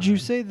 So every would you time.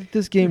 say that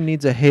this game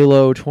needs a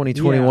Halo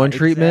 2021 Yeah,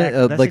 treatment?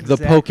 exactly. That's Like the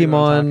exactly what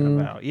I'm talking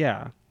Pokemon about.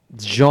 Yeah.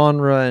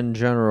 genre in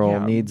general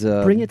Yeah, needs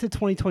a... bring it to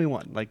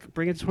 2021. Like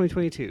bring it to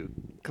 2022.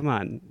 Come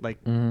on,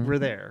 like Mhm. we're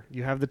there.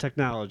 You have the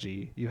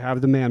technology. You have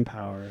the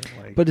manpower.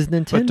 Like, But is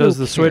Nintendo But does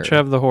the Switch care?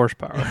 have the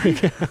horsepower?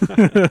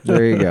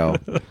 There you go.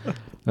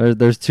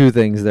 There's 2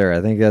 things there.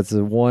 I think that's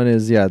one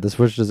is the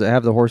Switch doesn't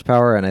have the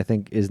horsepower, and I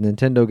think is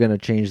Nintendo going to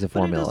change the but it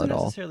formula doesn't at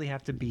all? necessarily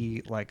have to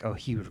be like a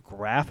huge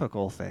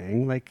graphical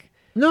thing. Like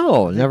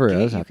No, the never ga-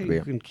 does you have can, to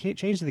You be. can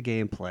change the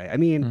gameplay. I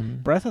mean,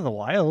 Mhm. Breath of the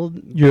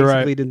Wild You're right.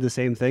 basically did the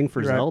same thing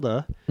for You're right.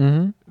 Zelda,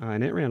 Mm-hmm.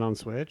 and it ran on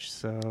Switch.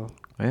 So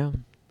Yeah,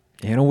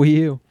 and a Wii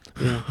U.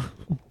 yeah,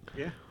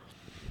 yeah.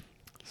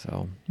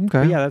 So But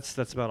okay. yeah,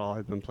 that's about all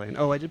I've been playing.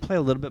 Oh, I did play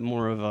a little bit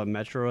more of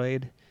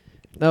Metroid.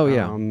 Oh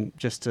yeah.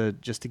 Just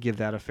to give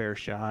that a fair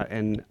shot,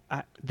 and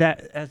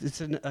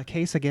it's a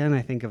case again.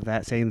 I think of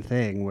that same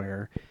thing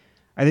where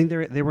I think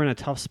they were in a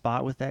tough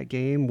spot with that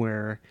game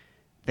where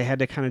they had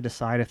to kind of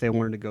decide if they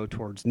wanted to go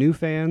towards new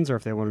fans or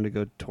if they wanted to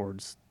go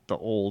towards the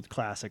old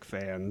classic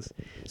fans.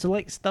 So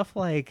like stuff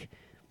like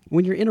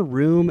when you're in a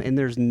room and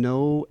there's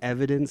no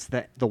evidence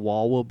that the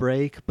wall will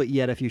break, but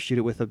yet if you shoot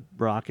it with a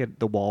rocket,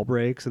 the wall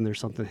breaks and there's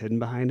something hidden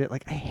behind it.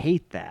 Like I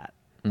hate that.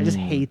 I just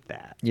hate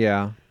that.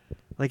 Yeah.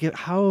 Like,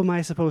 how am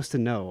I supposed to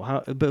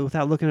know? But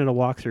without looking at a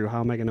walkthrough, how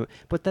am I going to?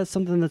 But that's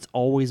something that's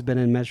always been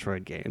in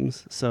Metroid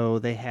games, so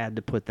they had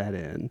to put that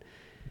in.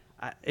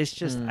 It's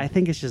just, I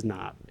think it's just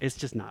not. It's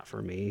just not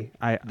for me.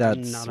 I'm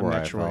That's not a where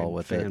I Metroid fell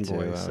with it too.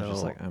 fanboy, I was so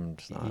just like, I'm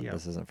just not. yeah.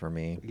 This isn't for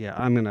me. yeah,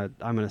 I'm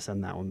gonna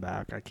send that one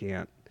back. I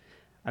can't.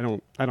 I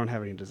don't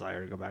have any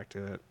desire to go back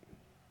to it.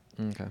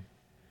 Okay.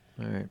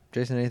 All right,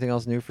 Jason. Anything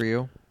else new for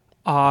you?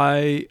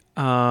 I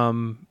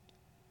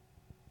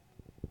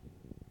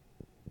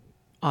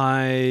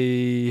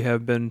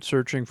have been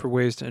searching for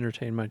ways to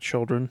entertain my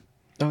children.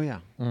 Oh yeah.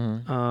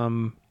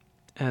 Mm-hmm.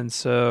 And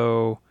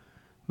so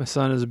my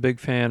son is a big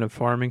fan of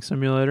Farming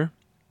Simulator.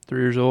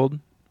 3 years old,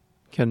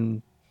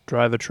 can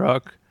drive a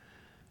truck,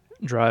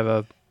 drive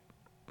a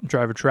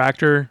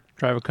tractor,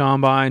 drive a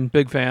combine.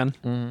 Big fan.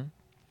 Mm-hmm.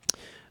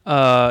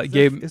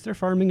 Is there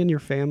farming in your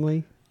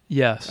family?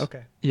 Yes.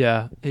 Okay.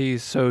 Yeah,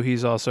 he's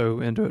also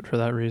into it for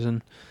that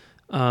reason.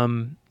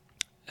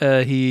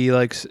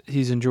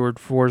 He's enjoyed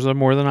Forza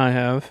more than I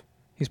have.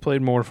 He's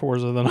played more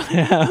Forza than I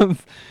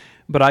have,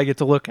 but I get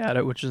to look at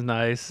it, which is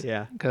nice.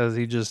 Yeah. Because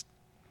he just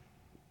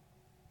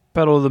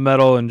pedal to the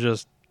metal and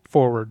just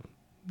forward.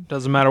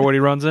 Doesn't matter what he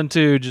runs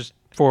into, just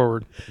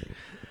forward.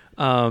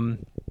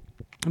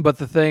 But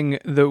the thing,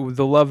 the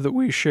love that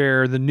we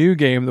share, the new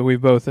game that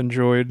we've both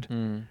enjoyed,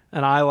 and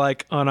I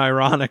like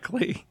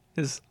unironically,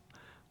 is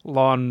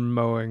Lawn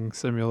Mowing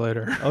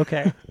Simulator.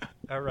 Okay.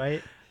 All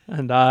right.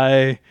 And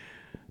I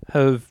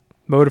have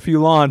mowed a few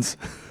lawns.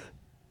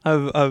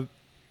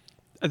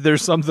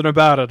 There's something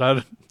about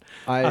it.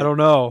 I don't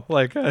know.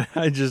 Like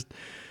I just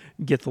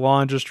get the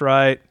lawn just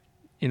right.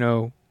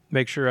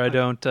 Make sure I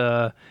don't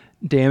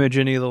damage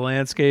any of the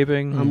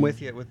landscaping. I'm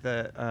with you with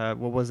the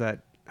what was that?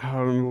 I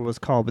don't remember what it was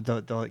called,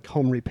 but the like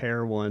home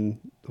repair one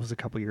was a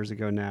couple years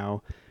ago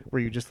now,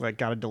 where you just like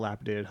got a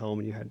dilapidated home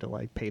and you had to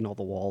like paint all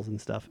the walls and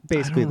stuff.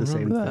 Basically don't the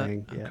same remember that.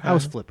 thing. Yeah, Okay.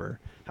 house flipper.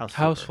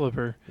 House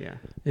flipper. Yeah.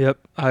 Yep.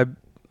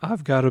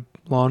 I've got a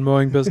lawn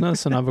mowing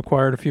business and I've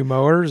acquired a few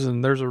mowers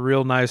and there's a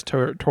real nice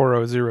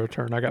Toro zero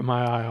turn I got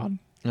my eye on.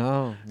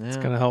 Oh, yeah. It's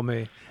gonna help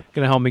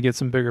me get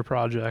some bigger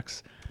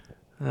projects.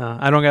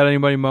 I don't got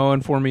anybody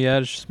mowing for me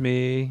yet. It's just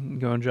me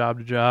going job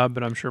to job,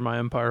 but I'm sure my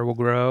empire will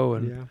grow.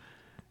 And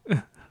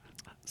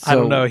I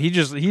don't know. He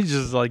just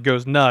like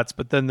goes nuts.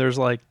 But then there's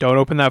like, don't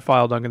open that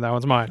file, Duncan. That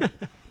one's mine.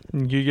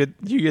 You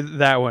get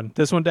that one.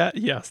 This one, Dad?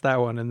 Yes, that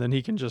one. And then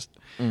he can just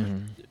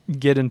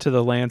get into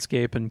the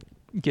landscape and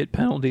get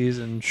penalties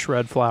and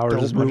shred flowers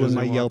Don't as much ruin as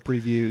my he wants. Yelp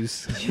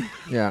reviews.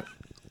 Yeah.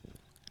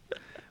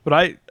 But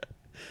I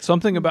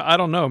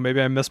don't know.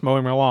 Maybe I miss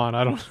mowing my lawn.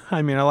 I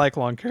like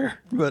lawn care,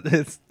 but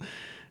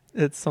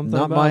it's something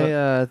Not about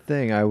my it.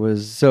 thing. It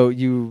was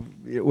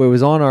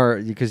on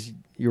our, because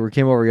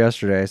came over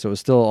yesterday, so it was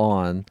still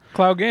on.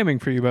 Cloud gaming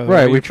for you, by the way.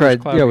 Right, Your we first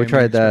tried. cloud Yeah, we gaming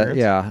tried that.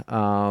 experience.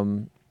 Yeah.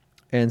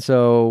 And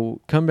so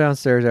come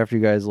downstairs after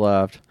you guys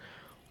left,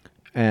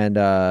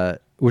 and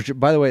which,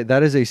 by the way,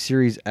 that is a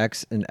Series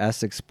X and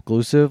S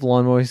exclusive.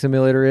 Lawn mowing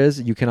simulator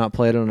is. You cannot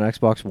play it on an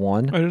Xbox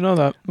One. I didn't know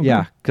that. Okay.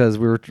 Yeah, because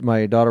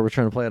my daughter was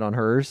trying to play it on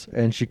hers,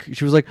 and she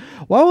was like,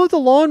 "Why won't the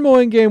lawn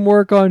mowing game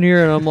work on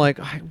here?" And I'm like,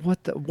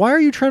 "Why are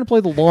you trying to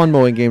play the lawn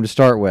mowing game to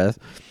start with?"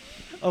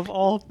 Of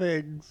all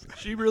things.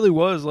 She really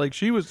was like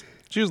she was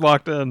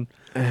locked in.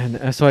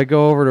 And so I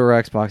go over to her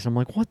Xbox. And I'm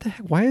like, "What the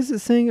heck? Why is it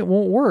saying it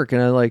won't work?"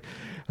 And I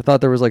thought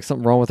there was like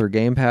something wrong with her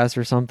Game Pass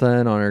or something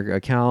on her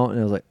account,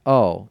 and I was like,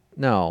 "Oh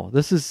no,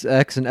 this is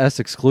X and S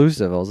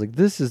exclusive." I was like,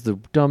 "This is the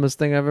dumbest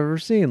thing I've ever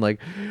seen." Like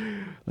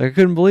I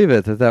couldn't believe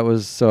it that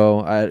was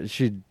so. I think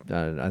she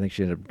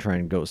ended up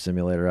trying Goat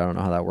Simulator. I don't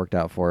know how that worked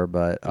out for her,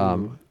 but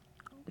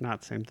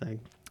Not same thing.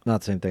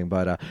 not the same thing.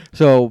 But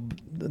so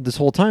this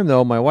whole time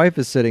though, my wife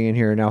is sitting in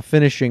here now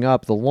finishing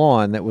up the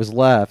lawn that was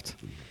left.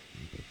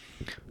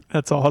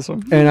 That's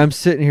awesome. And I'm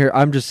just sitting here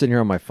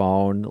on my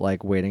phone,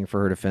 like waiting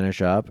for her to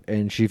finish up.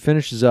 And she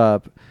finishes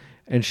up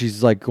and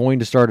she's like going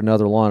to start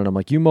another lawn. And I'm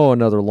like, "You mow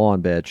another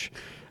lawn, bitch."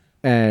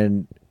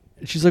 And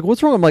she's like,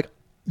 "What's wrong?" I'm like,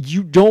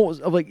 you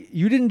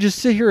didn't just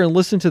sit here and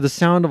listen to the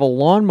sound of a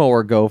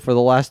lawnmower go for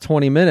the last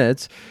 20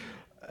 minutes.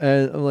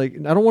 And I'm like,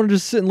 I don't want to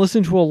just sit and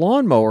listen to a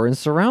lawnmower in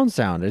surround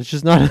sound. It's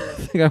just not a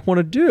thing I want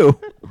to do.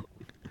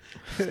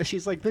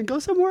 She's like, then go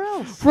somewhere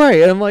else.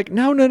 Right. And I'm like,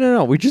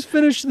 no. We just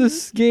finished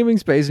this gaming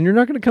space and you're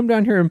not going to come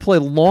down here and play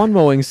lawn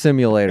mowing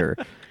simulator.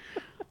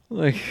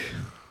 Like,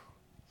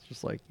 it's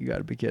just like, you got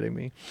to be kidding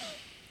me.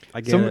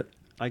 I get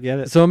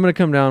it. So I'm going to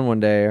come down one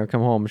day or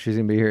come home. She's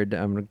going to be here.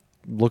 I'm going to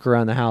look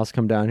around the house,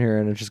 come down here,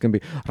 and it's just going to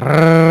be.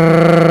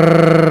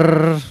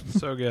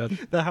 So good.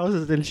 The house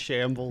is in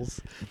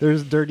shambles.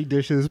 There's dirty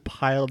dishes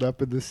piled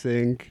up in the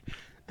sink.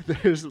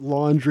 There's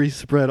laundry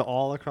spread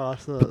all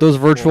across the. But those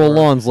virtual floor.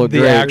 lawns look The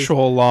great.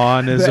 actual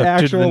lawn is The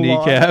up to the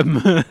kneecap.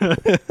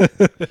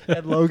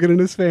 And Logan and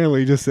his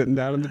family just sitting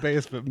down in the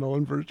basement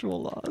mowing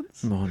virtual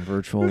lawns. Mowing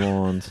virtual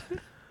lawns.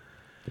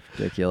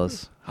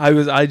 Ridiculous.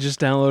 I just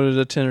downloaded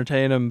it to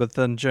entertain him, but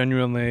then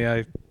genuinely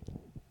I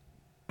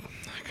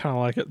kind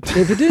of like it.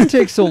 If it didn't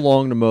take so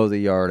long to mow the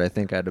yard, I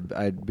think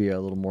I'd be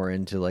a little more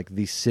into like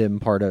the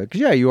sim part of it.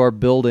 Because you are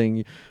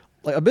building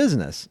like a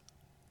business.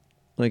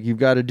 Like you've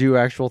got to do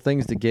actual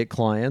things to get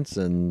clients,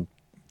 and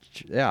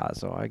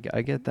so I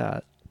get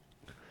that.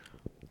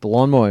 The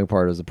lawn mowing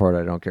part is the part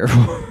I don't care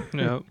for.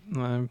 No,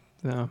 I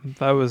think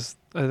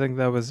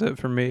that was it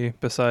for me.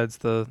 Besides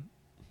the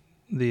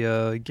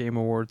Game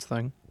Awards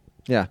thing.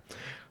 Yeah.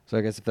 So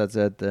I guess if that's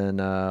it, then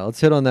let's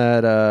hit on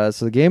that.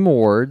 So the Game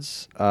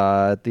Awards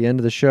at the end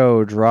of the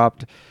show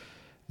dropped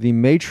the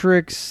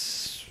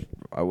Matrix.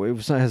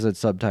 It has a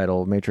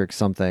subtitle, Matrix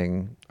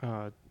something.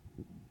 I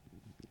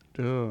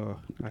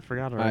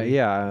forgot already.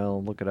 Yeah,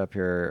 I'll look it up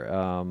here.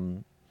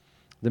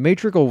 The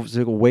Matrix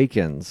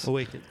Awakens.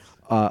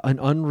 An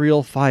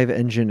Unreal 5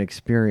 engine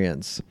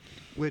experience.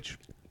 Which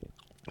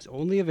is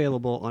only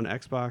available on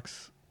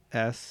Xbox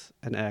S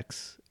and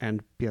X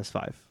and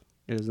PS5.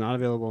 It is not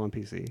available on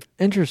PC.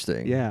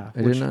 Interesting. Yeah,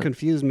 I which did not-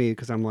 confused me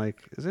because I'm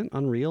like, isn't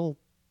Unreal,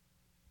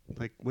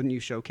 like, wouldn't you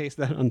showcase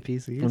that on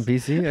PCs? On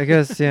PC, I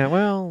guess. Yeah.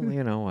 Well,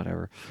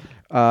 whatever.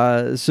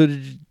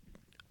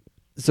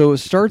 So it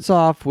starts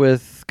off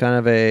with kind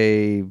of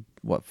a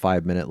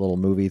 5-minute little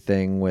movie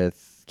thing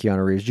with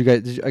Keanu Reeves. I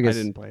guess. I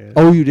didn't play it.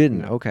 Oh, you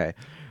didn't? No. Okay.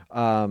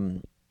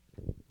 I'm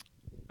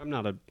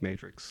not a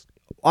Matrix.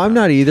 I'm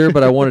not either,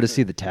 but I wanted to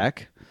see the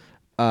tech.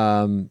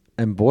 And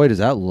boy, does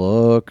that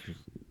look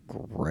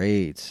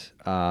great.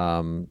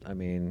 I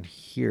mean,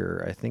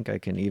 here, I think I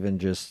can even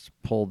just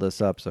pull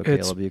this up so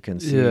Caleb, you can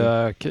see.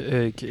 Yeah,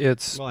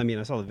 it's. Well, I mean,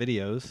 I saw the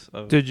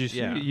videos. Did you see?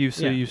 Yeah.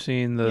 You've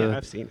seen the. Yeah,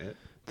 I've seen it.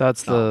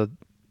 That's the.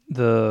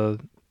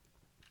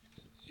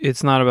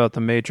 It's not about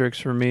the Matrix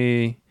for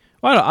me.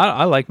 Well,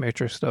 I like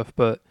Matrix stuff,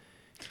 but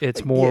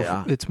it's more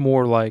Yeah. it's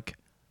more like,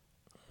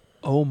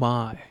 oh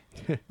my,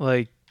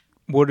 like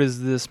what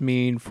does this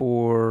mean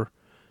for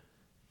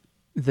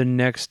the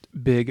next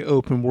big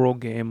open world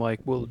game? Like,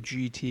 will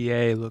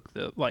GTA look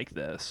like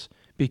this?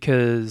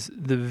 Because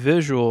the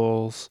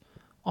visuals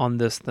on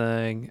this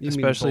thing, You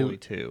especially mean Bully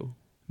 2.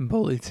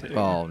 Bully 2.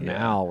 Oh, Yeah.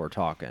 now we're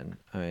talking.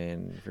 I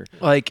mean, if you're,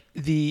 Like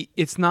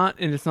it's not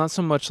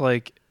so much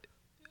like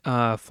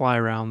Fly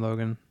Around,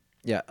 Logan.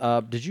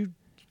 yeah. Did you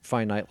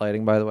find night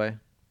lighting, by the way?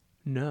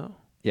 No.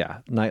 Yeah,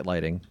 night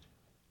lighting.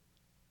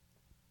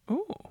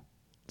 Oh.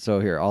 So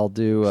here, I'll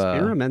do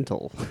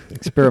Experimental.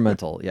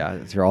 experimental. Yeah,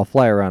 so here, I'll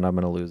fly around. I'm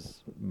gonna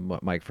lose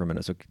Mike for a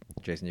minute. So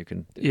Jason, you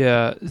can.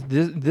 Yeah,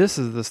 this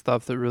is the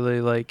stuff that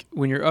really, like,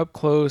 when you're up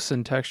close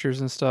and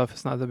textures and stuff,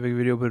 it's not that big of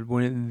a deal, but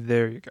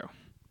there you go.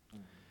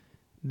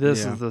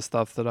 This Yeah. is the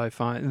stuff that I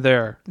find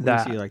there. You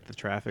That see like the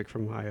traffic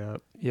from high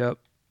up. Yep.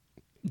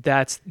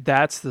 That's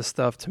the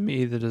stuff to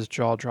me that is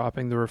jaw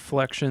dropping. The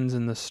reflections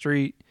in the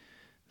street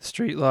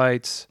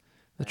lights,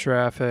 the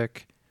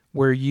traffic,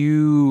 where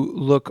you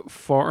look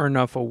far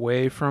enough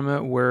away from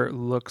it where it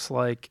looks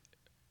like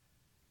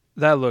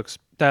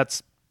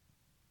that's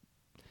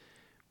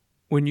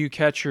when you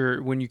catch it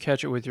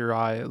with your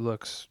eye, it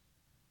looks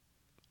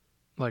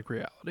like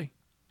reality.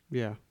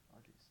 Yeah.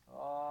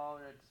 Oh,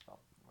 where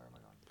am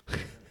I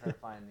going? I'm trying to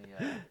find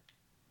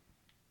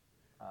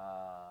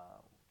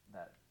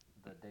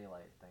the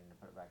daylight thing to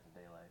put it back to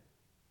daylight.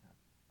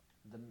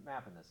 The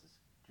map in this is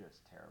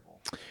just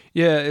terrible.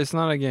 Yeah, it's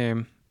not a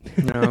game,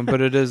 no,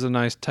 but it is a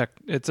nice tech.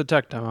 It's a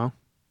tech demo,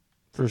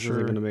 for This sure.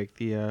 isn't going to make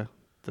the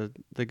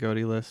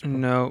GOTY list.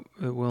 No,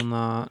 it will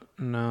not.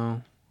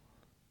 No.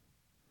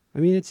 I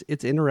mean, it's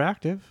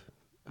interactive.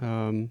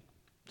 So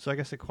I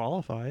guess it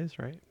qualifies,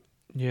 right?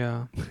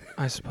 Yeah,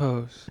 I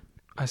suppose.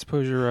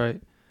 You're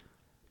right.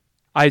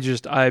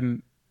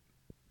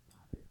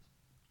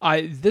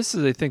 This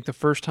is, I think, the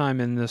first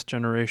time in this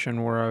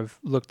generation where I've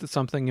looked at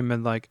something and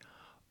been like,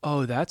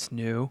 oh, that's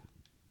new,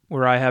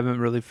 where I haven't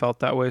really felt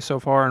that way so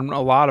far. And a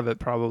lot of it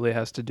probably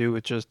has to do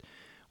with just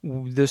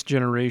this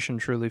generation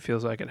truly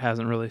feels like it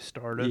hasn't really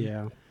started.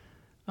 Yeah.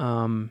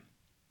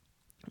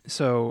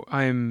 So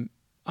I'm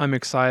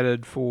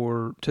excited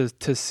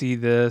to see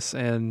this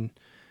and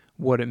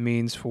what it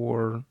means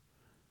for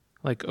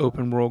like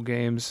open world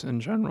games in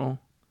general.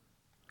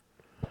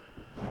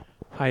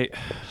 Too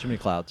many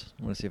clouds.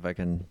 I want to see if I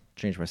can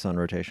change my sun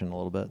rotation a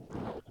little bit.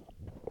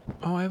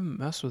 Oh, I haven't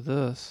messed with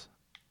this.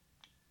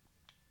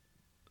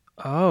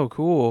 Oh,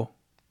 cool.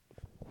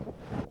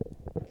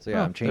 So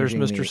yeah, Oh, I'm there's changing.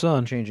 Mr.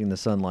 Sun. Changing the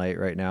sunlight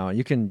right now, and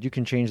you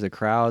can change the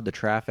crowd, the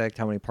traffic,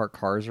 how many parked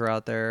cars are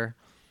out there.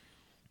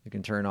 You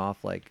can turn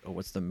off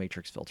what's the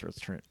matrix filter? Let's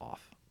turn it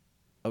off.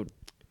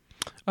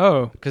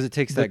 Oh, Because it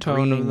takes the that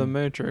tone green. of the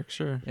Matrix,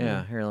 sure.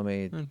 Yeah, here, let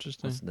me.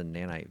 Interesting. What's the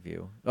nanite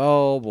view?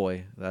 Oh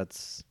boy,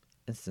 that's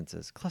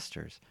instances,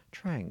 clusters,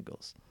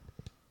 triangles,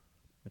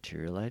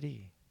 material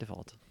ID,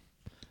 default.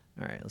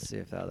 All right, let's see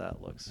if how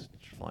that looks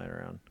flying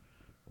around.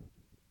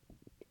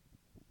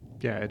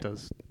 Yeah, it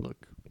does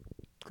look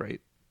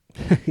great.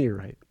 You're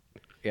right.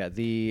 Yeah,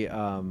 the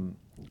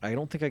I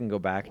don't think I can go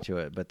back to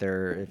it, but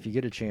if you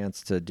get a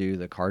chance to do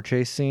the car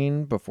chase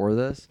scene before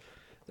this,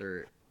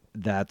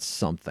 that's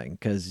something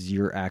because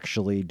you're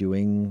actually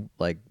doing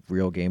like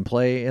real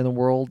gameplay in the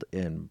world,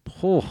 and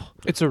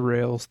It's a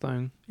Rails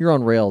thing. you're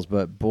on rails,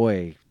 but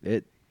boy,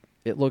 it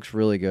looks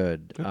really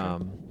good.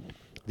 Okay.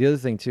 The other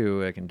thing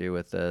too I can do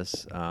with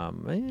this,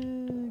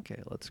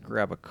 okay, let's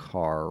grab a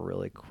car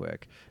really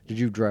quick. Did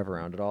you drive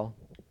around at all?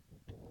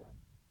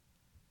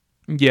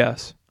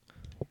 Yes.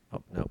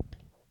 Oh no.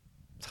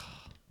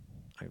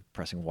 I'm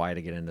pressing Y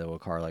to get into a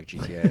car like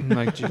GTA.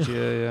 Like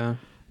GTA,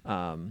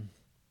 yeah.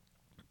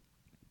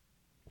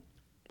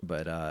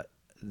 But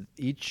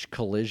each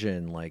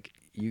collision, like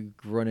you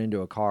run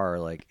into a car,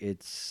 like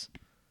it's.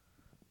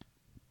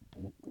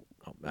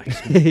 Oh, I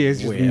He has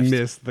just whiffed.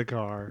 missed the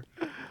car.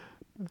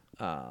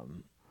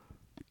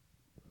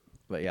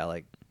 But yeah,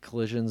 like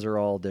collisions are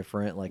all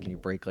different. Like, and you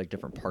break like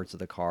different parts of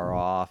the car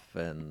off,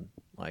 and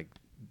like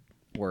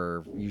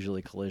where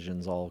usually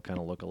collisions all kind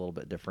of look a little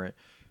bit different.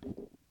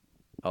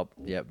 Oh,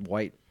 yeah,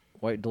 white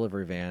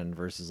delivery van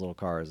versus little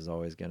cars is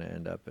always going to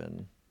end up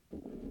in.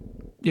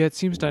 Yeah, it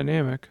seems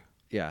dynamic.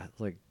 Yeah,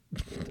 like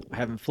I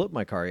haven't flipped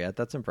my car yet.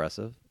 That's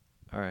impressive.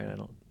 All right, I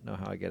don't know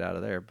how I get out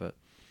of there, but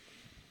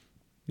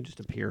You just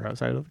appear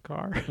outside of the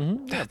car.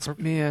 That's,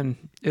 man,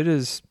 it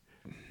is.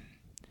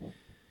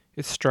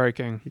 It's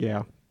striking.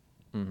 Yeah.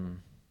 mm-hmm.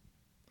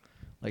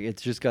 Like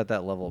it's just got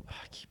that level.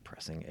 I keep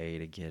pressing A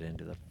to get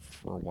into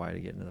or Y to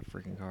get into the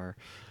freaking car,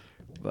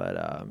 but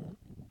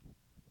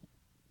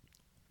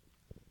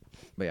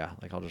yeah,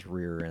 like I'll just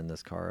rear end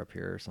this car up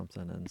here or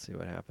something and see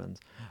what happens.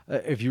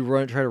 If you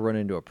try to run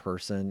into a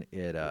person,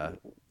 you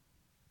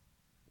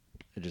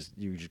just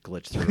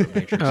glitch through the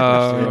matrix.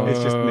 Oh, It's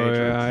just Matrix.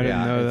 yeah, I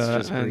didn't know it's that.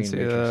 just I didn't green see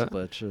matrix that.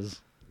 glitches.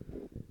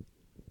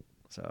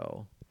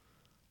 So,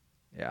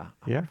 yeah.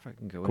 I Yeah, wonder if I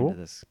can go cool. into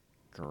this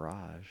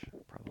garage.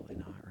 Probably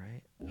not,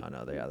 right? Oh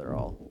no, they're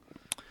all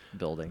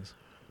buildings.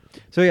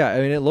 So yeah, I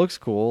mean, it looks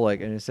cool.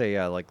 Like, and I say,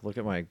 yeah, like look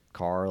at my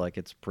car. Like,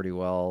 it's pretty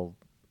well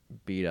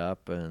beat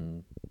up,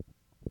 and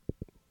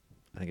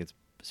I think it's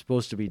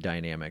supposed to be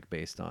dynamic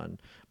based on.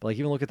 But like,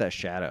 even look at that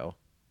shadow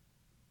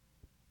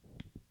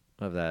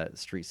of that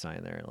street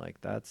sign there. Like,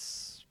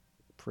 that's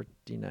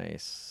pretty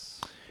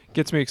nice.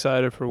 Gets me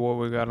excited for what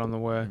we got on the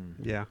way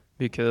Yeah.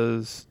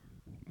 because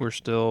we're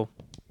still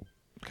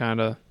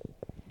kind of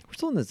We're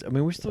still in this. I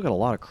mean, we still got a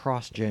lot of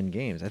cross-gen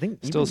games. I think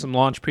still even- some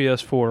launch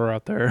PS4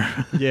 out there.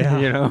 Yeah.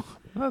 You know,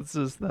 that's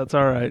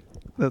all right.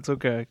 That's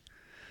okay.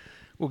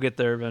 We'll get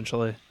there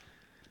eventually.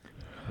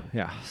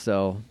 Yeah.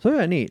 So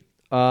yeah, neat. Is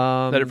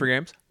that it for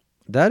games?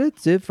 That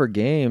is it for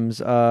games.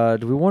 Do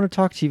we want to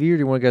talk TV, or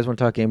do you guys want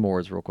to talk Game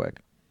Awards real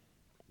quick?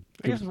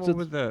 I guess So-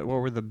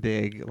 what were the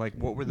big, like,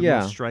 what were the Yeah.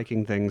 most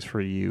striking things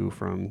for you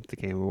from the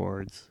Game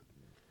Awards?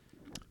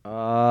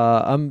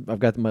 I've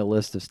got my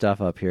list of stuff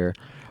up here.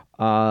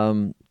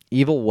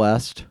 Evil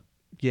West.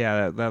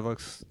 Yeah, that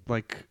looks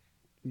like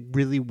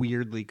really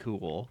weirdly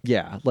cool.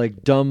 Yeah,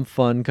 like dumb,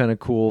 fun, kind of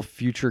cool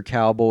future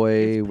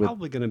cowboy It's with.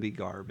 probably gonna be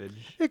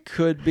garbage. It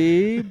could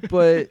be,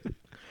 but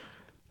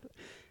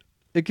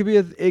it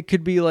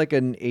could be like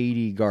an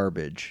 80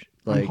 garbage.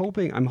 Like,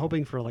 I'm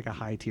hoping for like a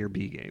high tier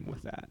B game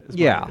with that.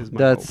 yeah, is my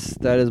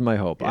that is my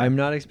hope. Yeah. I'm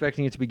not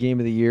expecting it to be Game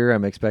of the Year.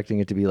 I'm expecting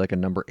it to be like a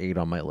number 8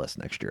 on my list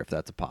next year, if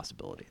that's a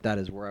possibility. That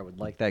is where I would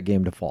like that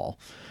game to fall.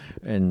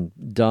 And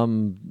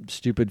dumb,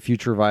 stupid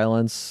future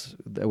violence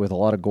with a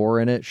lot of gore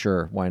in it,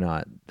 sure, why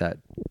not? That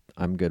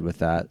I'm good with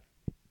that.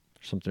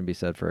 Something to be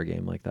said for a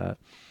game like that.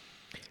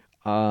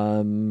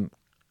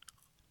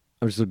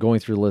 I'm just going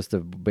through the list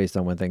of based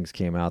on when things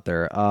came out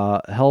there.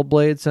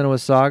 Hellblade: Senua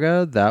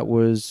Saga, that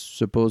was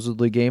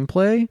supposedly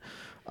gameplay.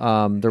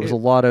 There was a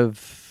lot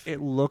of It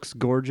looks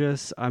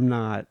gorgeous. I'm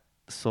not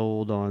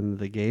sold on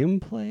the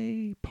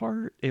gameplay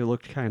part. It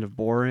looked kind of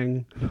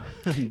boring.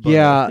 But-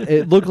 yeah.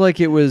 It looked like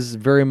it was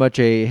very much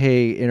a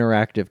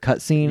interactive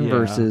cutscene Yeah.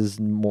 versus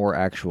more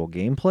actual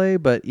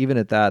gameplay. But even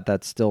at that,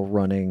 that's still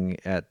running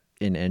at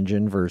in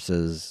engine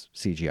versus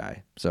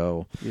CGI.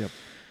 So Yep.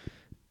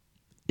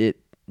 it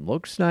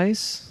looks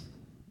nice,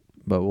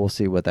 but we'll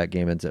see what that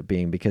game ends up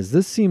being, because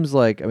this seems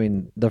like, I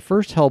mean, the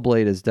first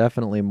Hellblade is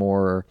definitely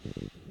more,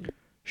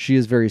 she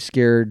is very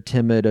scared,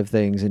 timid of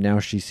things, and now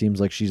she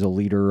seems like she's a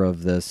leader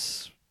of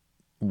this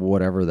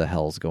whatever the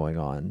hell's going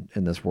on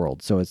in this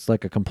world. So it's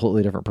like a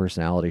completely different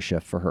personality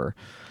shift for her.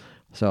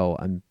 So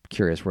I'm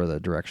curious where the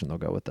direction they'll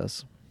go with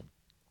this.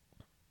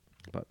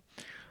 But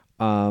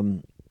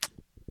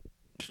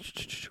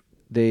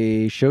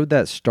they showed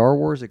that Star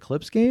Wars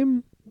Eclipse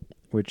game,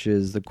 which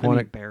is the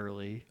Quantic.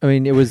 Barely. I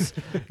mean, it was,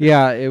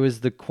 yeah, it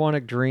was the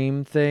Quantic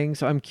Dream thing.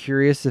 So I'm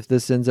curious if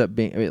this ends up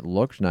being, I mean, it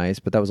looked nice,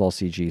 but that was all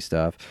CG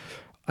stuff.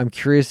 I'm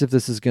curious if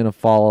this is going to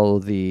follow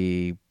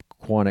the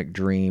Quantic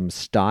Dream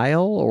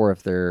style, or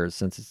if they're,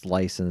 since it's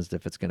licensed,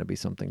 if it's going to be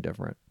something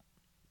different.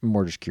 I'm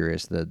more just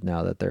curious that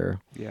now that they're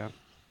Yeah.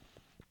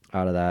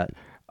 out of that.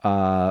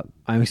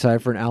 I'm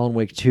excited for an Alan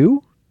Wake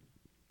 2,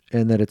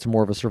 and that it's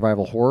more of a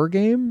survival horror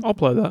game. I'll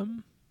play that.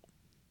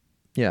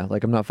 Yeah,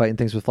 like I'm not fighting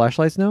things with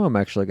flashlights now. I'm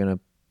actually going to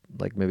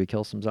like maybe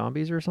kill some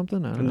zombies or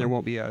something. I don't And there know.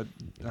 won't be a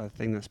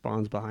thing that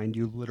spawns behind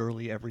you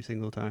literally every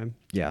single time.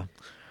 Yeah.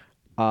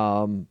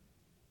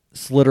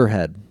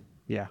 Slitterhead.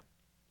 Yeah.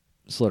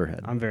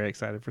 Slitterhead. I'm very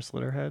excited for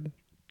Slitterhead.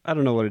 I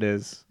don't know what it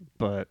is,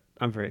 but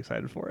I'm very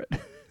excited for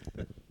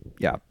it.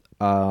 Yeah.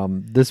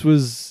 This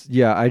was,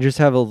 yeah, I just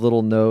have a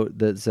little note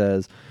that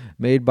says,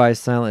 made by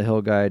Silent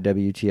Hill guy,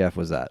 WTF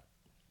was that?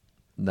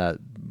 That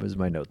was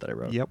my note that I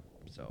wrote. Yep.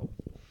 So,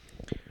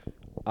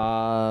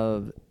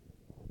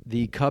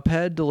 the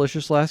Cuphead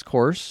Delicious Last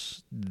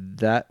Course,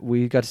 that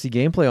we got to see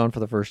gameplay on for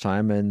the first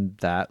time, and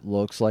that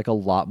looks like a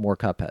lot more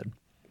Cuphead.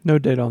 No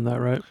date on that,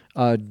 right?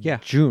 Yeah.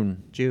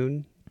 June.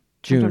 June.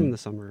 Sometime in June. the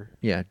summer.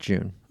 Yeah,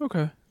 June.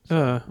 Okay.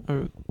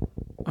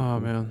 Oh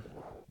man.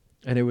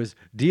 And it was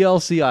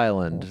DLC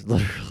Island,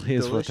 literally.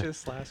 Is what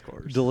Delicious last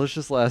course.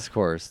 Delicious Last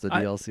Course, the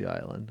I- DLC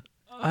Island.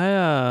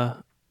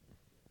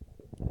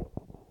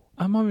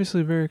 I'm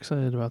obviously very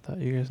excited about that.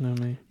 You guys know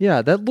me.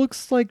 Yeah, that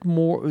looks like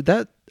more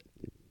that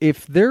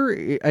if there,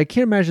 I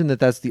can't imagine that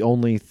that's the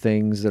only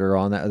things that are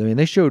on that. I mean,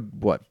 they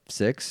showed what,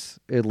 6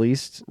 at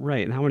least,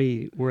 Right. And how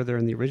many were there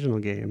in the original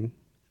game?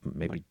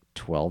 maybe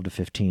 12 to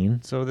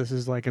 15. So this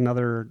is like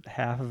another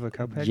half of a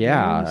Cuphead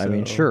Yeah, game? I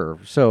mean, So- sure.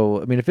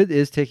 So, I mean, if it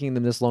is taking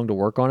them this long to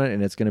work on it,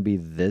 and it's going to be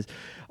this,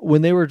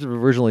 when they were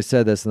originally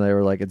said this, and they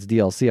were like, it's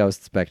DLC, I was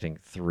expecting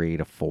 3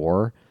 to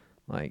 4.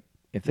 Like,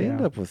 if they end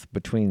Yeah. up with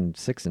between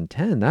 6 and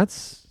 10,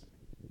 that's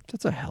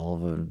a hell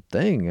of a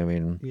thing. I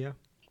mean, Yeah.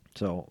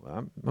 so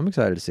I'm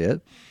excited to see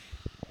it.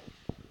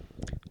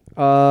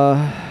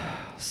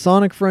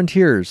 Sonic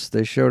Frontiers.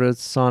 They showed a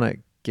Sonic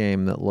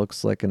game that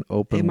looks like an It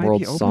open might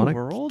world be open Sonic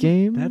world?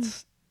 game.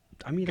 That's,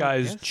 I mean, I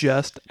Guys guess-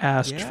 just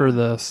asked for Yeah.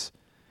 this.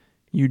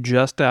 You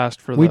just asked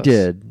for we this.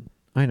 did.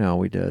 I know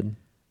we did.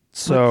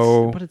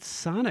 So But it's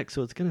Sonic,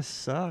 so it's going to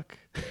suck.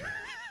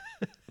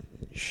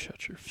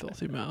 Shut your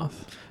filthy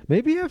mouth.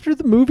 Maybe after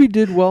the movie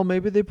did well,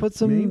 maybe they put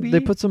some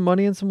Maybe.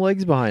 money and some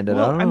legs behind it. I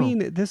Well, don't know. I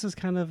mean, this is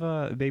kind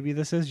of maybe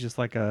this is just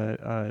like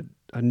a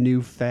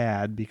new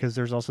fad because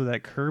there's also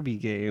that Kirby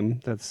game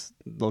that's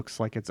looks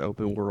like it's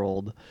open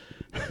world.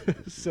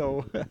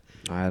 So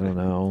I don't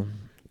know.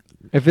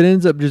 If it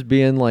ends up just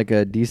being like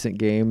a decent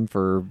game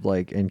for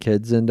like, and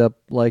kids end up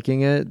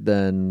liking it,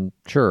 then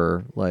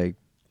sure. Like,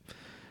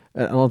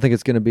 I don't think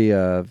it's going to be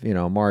a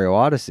Mario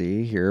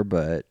Odyssey here,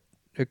 but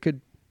it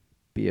could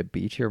be a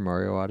B tier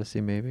Mario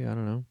Odyssey, maybe. I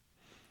don't know.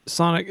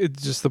 Sonic,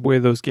 it's just the way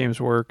those games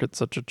work. It's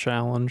such a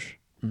challenge.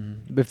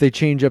 If they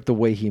change up the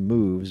way he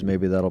moves,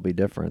 maybe that'll be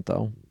different,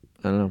 though.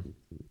 I don't know.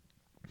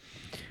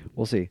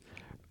 We'll see.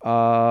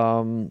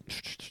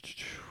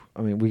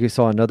 I mean, we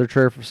saw another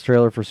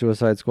trailer for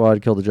Suicide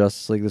Squad: Kill the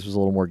Justice League. This was a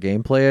little more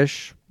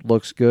gameplay-ish.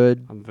 Looks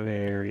good. I'm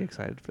very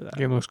excited for that.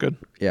 Game looks good.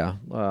 Yeah.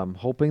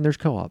 Hoping there's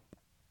co-op.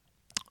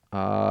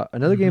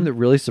 Another game that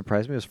really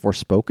surprised me was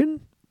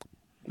Forspoken.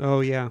 Oh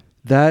yeah.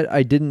 That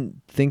I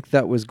didn't think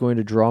that was going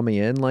to draw me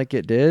in like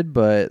it did,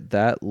 but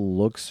that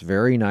looks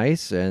very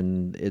nice,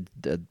 and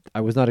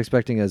I was not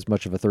expecting as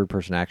much of a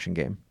third-person action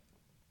game.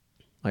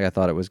 Like I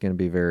thought it was going to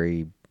be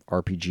very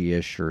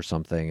RPG-ish or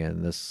something,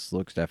 and this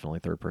looks definitely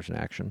third-person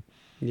action.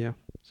 Yeah.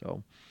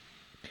 So,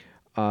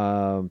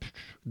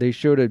 they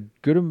showed a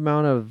good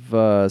amount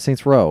of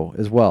Saints Row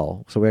as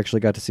well, so we actually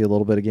got to see a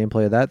little bit of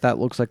gameplay of that. That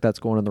looks like that's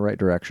going in the right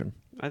direction.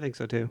 I think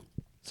so too.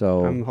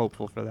 So I'm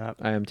hopeful for that.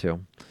 I am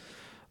too.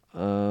 They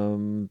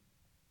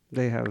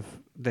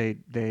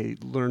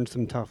learned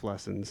some tough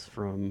lessons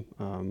from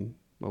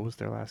what was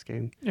their last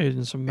game?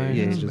 Agents of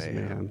Mayhem. Agents of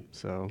Mayhem.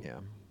 So Yeah.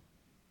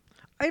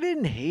 I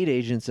didn't hate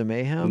Agents of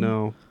Mayhem.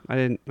 no, I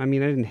didn't. I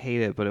mean, I didn't hate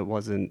it, but it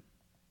wasn't.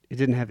 It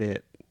didn't have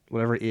it.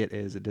 Whatever it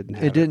is, it didn't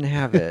have it. It didn't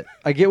have it.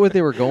 I get what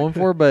they were going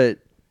for, but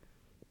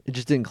it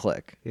just didn't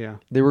click. Yeah.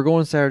 They were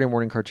going Saturday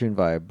morning cartoon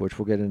vibe, which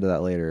we'll get into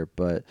that later.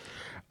 But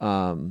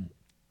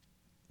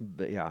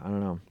yeah, I don't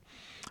know.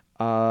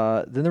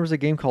 Then there was a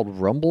game called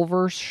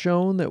Rumbleverse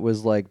shown that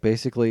was like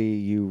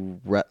basically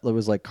it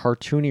was like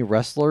cartoony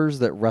wrestlers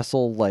that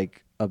wrestle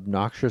like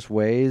obnoxious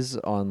ways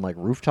on like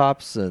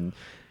rooftops, and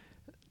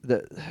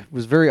that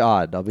was very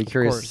odd. I'll be Of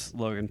curious. course,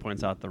 Logan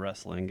points out the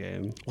wrestling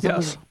game.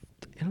 Yes.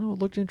 I don't know. It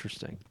looked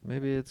interesting.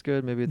 Maybe it's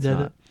good. Maybe it's Did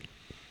not. it?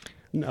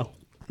 No.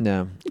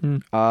 No.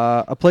 Mm.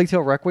 A Plague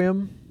Tale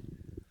Requiem.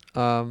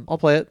 I'll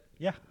play it.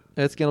 Yeah.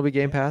 It's gonna be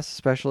Game Pass,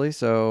 especially.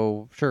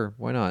 So sure,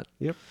 why not?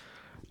 Yep.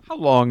 How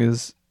long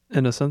is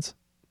Innocence?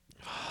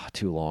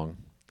 Too long.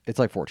 It's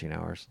like 14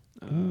 hours.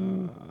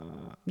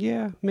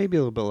 Yeah, maybe a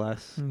little bit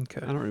less.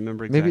 Okay. I don't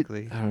remember Maybe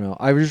exactly. I don't know.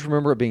 I just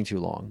remember it being too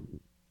long.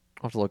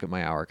 I'll have to look at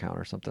my hour count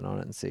or something on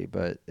it and see.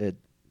 But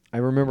I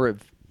remember it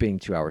being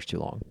 2 hours too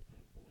long.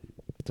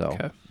 So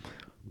Okay.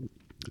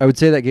 I would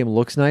say that game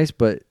looks nice,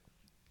 but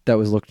that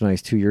looked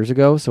nice 2 years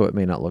ago, so it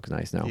may not look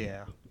nice now.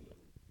 Yeah.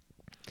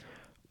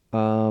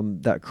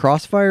 That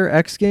Crossfire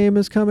X game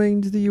is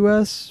coming to the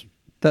U.S.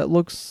 That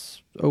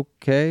looks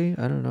okay.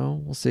 I don't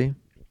know. We'll see.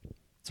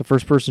 It's a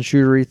first-person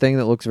shootery thing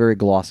that looks very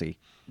glossy.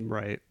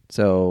 Right.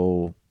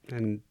 So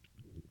And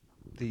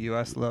the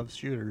U.S. loves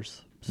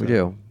shooters. we so-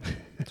 do.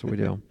 That's what we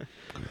do.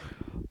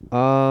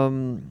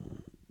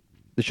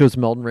 They showed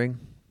some Elden Ring.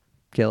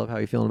 Caleb, how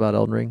you feeling about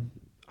Elden Ring?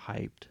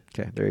 Hyped.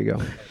 Okay, there you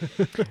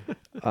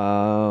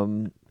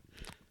go.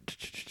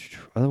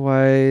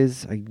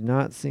 Otherwise, I'm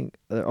not seeing.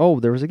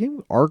 There was a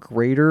game, Arc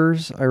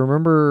Raiders. I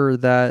remember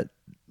that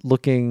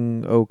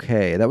looking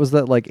okay. That was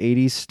that like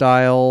 80s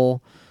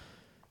style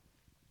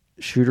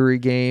shootery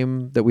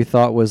game that we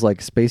thought was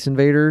like Space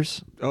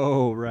Invaders.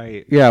 Oh,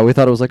 right. Yeah, we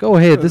thought it was like, oh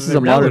hey, this is a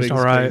They're modern. doing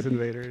all right. Space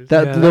Invaders.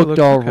 That Yeah, looked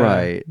all okay.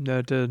 right. Yeah,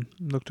 it did.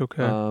 Looked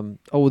okay.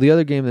 The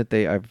other game that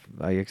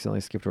I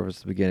accidentally skipped over at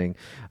the beginning.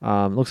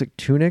 Looks like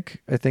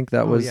Tunic. I think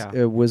that Oh, was yeah.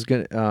 it was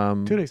gonna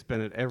Tunic's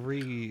been at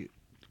every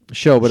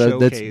show, but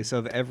that's showcase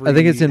of every. I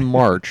think it's in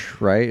March,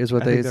 right? Is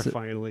what I they think they're said.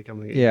 finally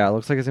coming in. Yeah, it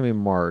looks like it's gonna be in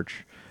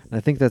March, and I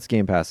think that's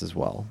Game Pass as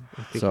well.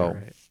 I think So,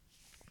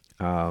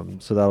 you're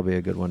right. so that'll be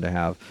a good one to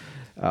have.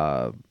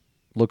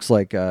 Looks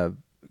like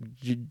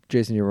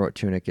Jason, you know what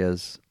Tunic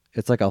is?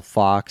 It's like a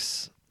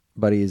fox,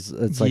 but it's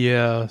like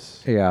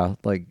yes. yeah,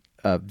 like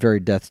very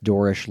Death's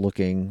Door-ish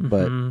looking,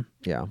 but Mhm.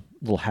 yeah, a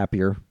little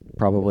happier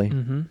probably.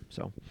 Mhm.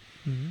 So.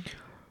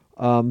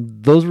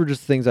 Mhm. Those were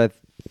just things I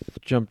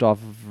jumped off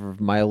of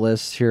my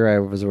list here. I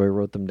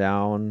wrote them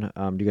down.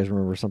 Do you guys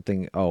remember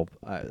something? Oh,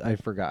 I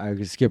forgot.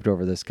 I skipped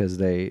over this because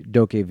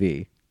Doke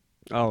V.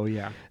 Oh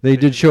yeah. They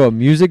did show a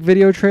music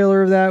video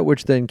trailer of that,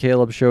 which then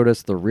Caleb showed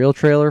us the real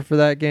trailer for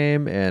that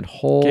game, and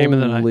Game of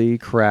the night. holy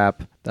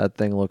crap, that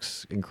thing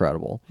looks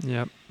incredible.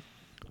 Yep.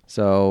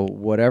 So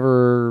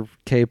whatever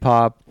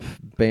K-pop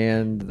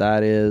band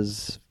that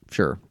is,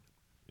 sure,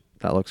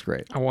 that looks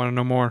great. I want to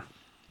know more.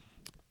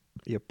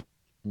 Yep.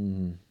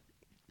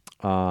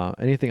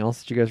 Anything else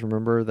that you guys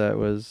remember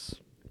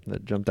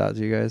that jumped out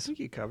to you I guys? think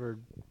you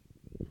covered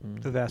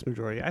the vast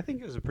majority. I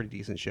think it was a pretty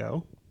decent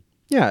show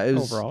Yeah, it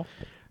was overall.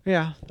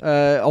 Yeah,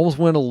 almost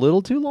went a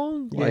little too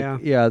long.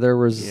 Yeah. There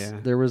was Yeah.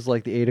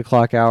 like the 8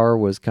 o'clock hour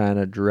was kind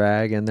of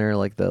drag in there,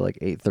 like the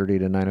 8:30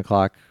 to 9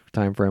 o'clock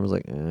time frame was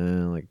like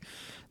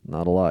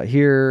not a lot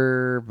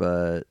here,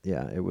 but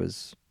yeah, it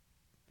was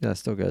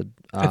still good.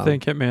 I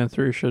think Hitman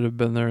 3 should have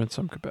been there in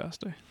some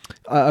capacity.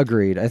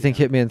 Agreed. I think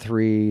Hitman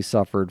 3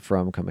 suffered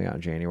from coming out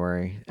in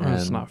January.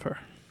 That's and not fair.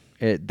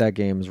 That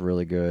game's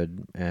really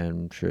good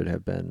and should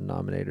have been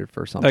nominated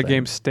for something. That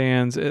game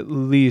stands at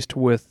least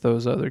with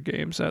those other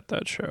games at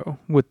that show,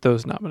 with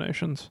those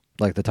nominations.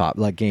 Like the top,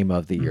 like Game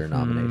of the Year Mhm.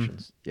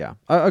 nominations. Yeah,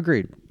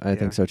 agreed. I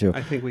think so too.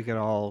 I think we could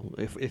all,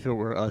 if it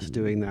were us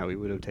doing that, we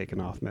would have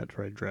taken off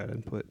Metroid Dread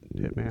and put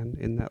Hitman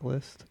in that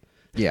list.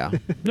 Yeah,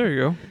 There you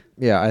go.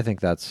 yeah, I think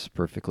that's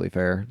perfectly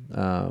fair.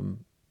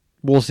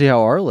 We'll see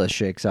how our list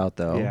shakes out,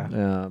 though.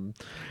 Yeah.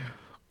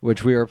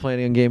 Which we are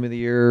planning on Game of the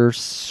Year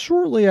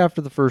shortly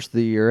after the first of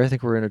the year. I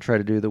think we're going to try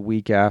to do the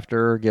week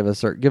after.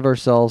 Give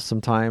ourselves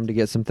some time to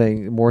get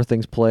more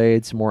things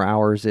played, some more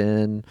hours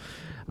in.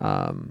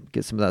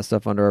 Get some of that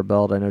stuff under our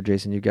belt. I know,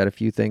 Jason, you've got a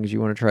few things you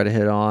want to try to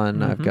hit on.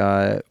 Mhm. I've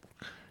got,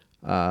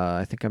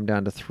 I think I'm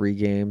down to 3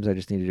 games. I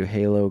just need to do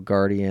Halo,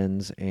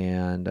 Guardians,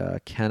 and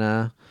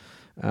Kenna.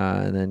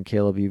 And then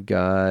Caleb, you've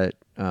got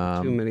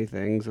Too many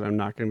things that I'm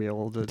not going to be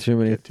able to. too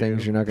many get things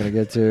to. you're not going to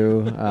get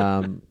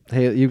to.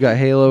 You've got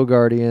Halo,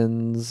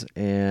 Guardians,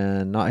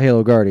 and not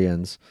Halo,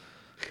 Guardians.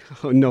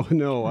 Oh, no,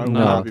 I will No,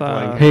 not be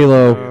that- playing.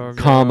 Halo, Oh,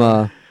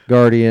 comma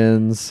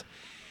Guardians.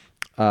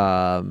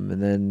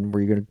 And then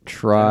were you going to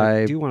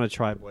try? I do want to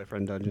try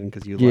Boyfriend Dungeon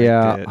because you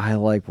Yeah, liked it. I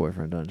like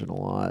Boyfriend Dungeon a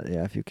lot.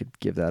 Yeah, if you could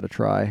give that a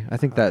try. I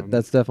think Um,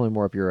 that's definitely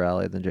more up your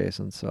alley than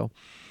Jason's. So,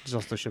 There's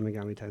also Shin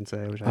Megami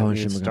Tensei, which I and haven't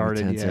even Shin Megami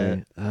started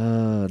yet.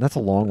 Tensei. That's a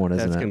long one,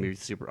 isn't That's it? gonna be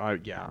super.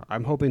 Yeah,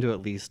 I'm hoping to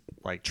at least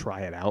like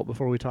try it out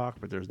before we talk,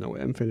 but there's no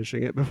way I'm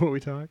finishing it before we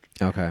talk.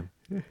 Okay.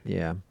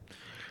 Yeah,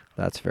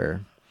 that's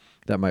fair.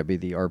 That might be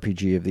the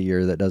RPG of the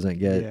year that doesn't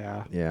get.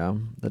 Yeah.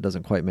 That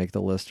doesn't quite make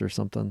the list or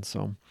something.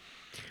 So,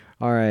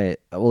 all right.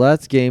 Well,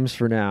 that's games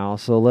for now.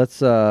 So let's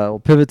we'll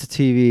pivot to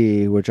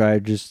TV, which I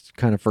just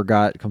kind of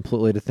forgot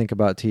completely to think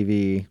about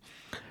TV.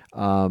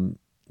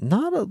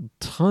 Not a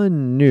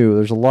ton new.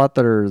 There's a lot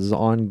that is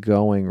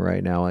ongoing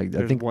right now. I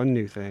There's think. one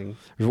new thing.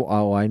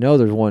 I know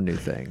there's one new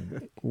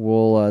thing.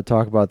 We'll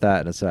talk about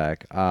that in a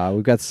sec.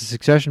 We've got the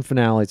Succession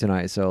finale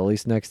tonight, so at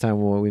least next time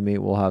when we meet,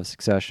 we'll have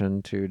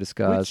Succession to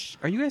discuss. Which,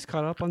 are you guys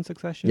caught up on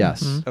Succession?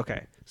 Yes. Mhm.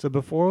 Okay. So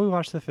before we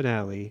watch the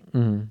finale,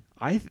 Mhm.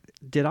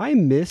 did I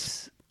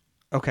miss?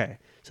 Okay.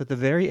 So at the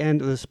very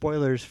end of the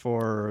spoilers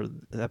for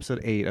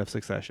episode 8 of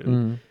Succession,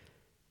 Mhm.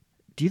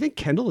 do you think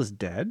Kendall is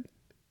dead?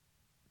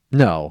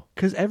 No.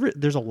 Because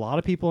there's a lot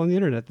of people on the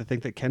internet that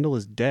think that Kendall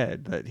is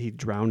dead, that he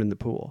drowned in the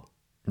pool.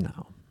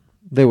 No.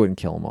 They wouldn't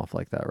kill him off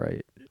like that,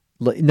 right?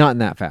 Not in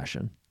that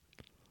fashion.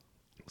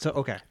 So,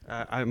 okay.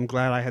 I'm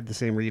glad I had the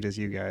same read as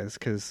you guys,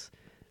 because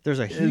there's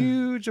a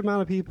huge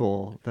amount of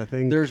people that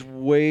think... There's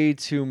way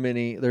too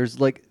many.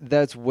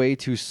 That's way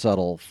too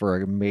subtle for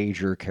a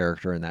major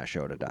character in that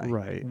show to die.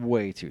 Right.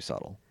 Way too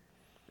subtle.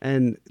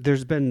 And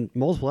there's been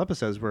multiple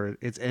episodes where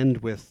it's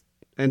ended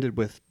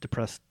with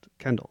depressed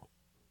Kendall.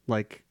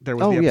 Like, there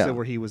was the episode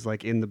where he was,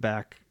 like, in the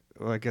back,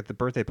 like, at the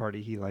birthday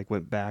party, he, like,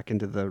 went back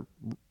into the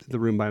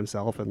room by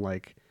himself and,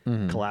 like,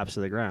 collapsed to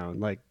the ground.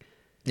 Like,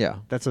 Yeah.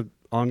 that's an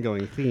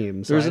ongoing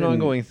theme. So There's I an didn't-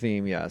 ongoing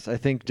theme, yes. I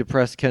think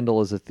depressed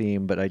Kendall is a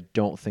theme, but I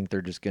don't think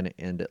they're just going to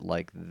end it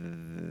like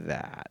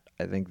that.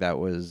 I think that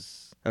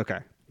was... Okay,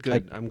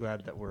 good. I'm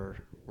glad that we're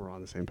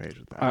on the same page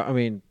with that. I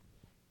mean,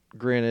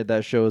 granted,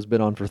 that show has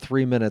been on for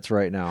 3 minutes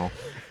right now,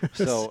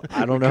 so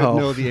I don't We could know.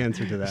 know the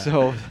answer to that.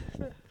 So,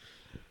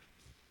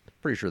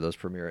 pretty sure those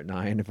premiere at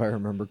 9, if I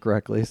remember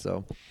correctly.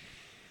 So,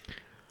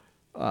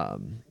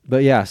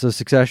 but yeah, so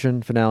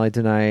Succession finale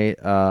tonight.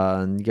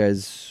 And you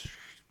guys,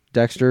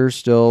 Dexter's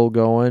still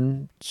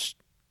going.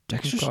 I'm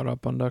caught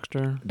up on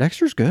Dexter.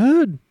 Dexter's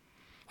good.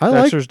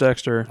 Dexter's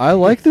Dexter. I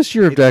like this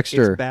year of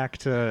Dexter.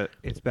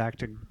 It's back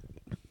to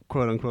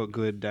quote unquote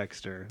good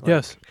Dexter. Like,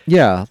 Yes.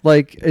 Yeah,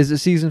 like, is it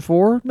season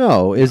 4?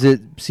 No. Is it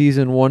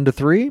season 1 to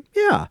 3?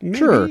 Yeah, maybe,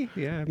 sure.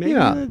 Yeah, maybe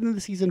Yeah. in the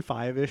season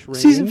 5-ish range.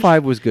 Season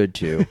 5 was good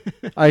too.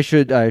 I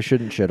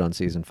shouldn't shit on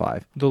season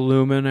 5. The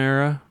Lumen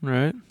era,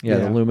 right? Yeah,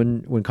 Yeah. the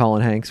Lumen when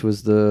Colin Hanks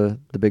was the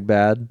big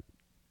bad.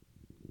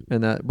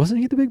 And that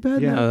wasn't he the big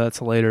bad? Yeah. No,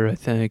 that's later, I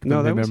think.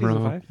 No, that Maybe was I'm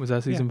season wrong. 5. Was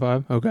that season Yeah.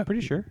 5? Okay.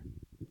 Pretty sure.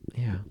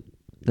 Yeah.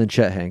 Then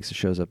Chet Hanks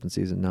shows up in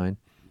season 9.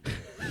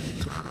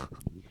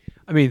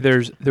 I mean,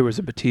 there was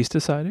a Batista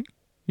sighting,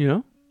 you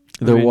know?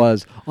 There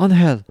was on the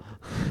head.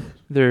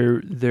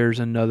 There's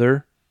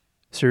another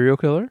serial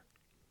killer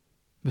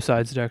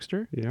besides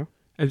Dexter. Yeah.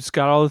 It's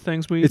got all the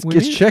things we It's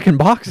need. checking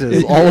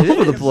boxes It- all it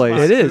over the is.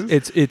 place. It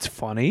is. It's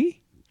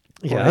funny.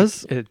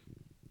 Yes. Like,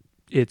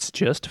 it's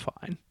just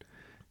fine.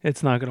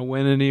 It's not going to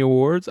win any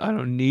awards. I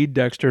don't need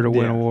Dexter to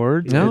win Yeah.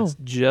 awards. No. It's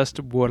just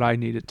what I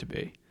need it to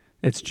be.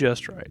 It's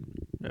just right.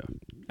 Yeah.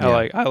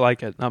 Yeah. I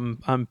like it.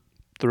 I'm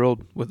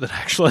thrilled with it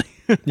actually.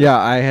 Yeah,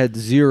 I had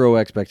zero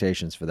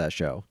expectations for that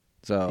show.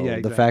 So Yeah,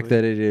 the fact exactly.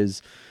 that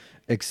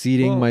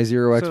exceeding Well, my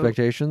zero so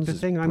expectations. The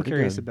is thing I'm pretty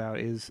curious good. about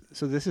is,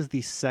 so this is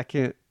the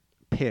second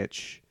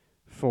pitch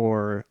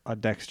for a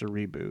Dexter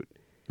reboot,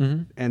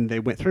 Mhm. and they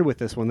went through with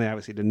this one. They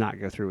obviously did not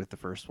go through with the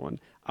first one.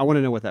 I want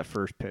to know what that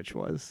first pitch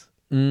was.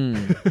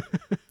 Mm.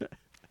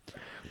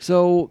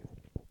 So,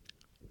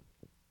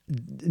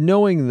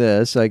 knowing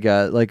this, I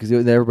got like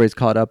everybody's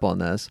caught up on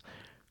this.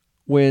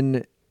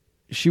 When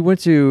she went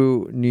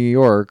to New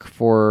York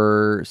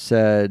for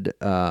said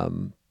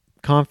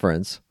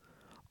conference,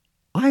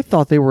 I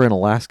thought they were in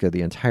Alaska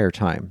the entire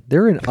time.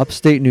 They're in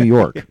upstate New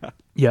York.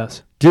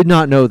 Yes. Did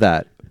not know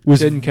that. Was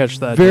Didn't catch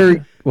that. Very Did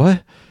you?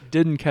 what?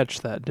 Didn't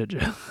catch that, did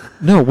you?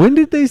 No. When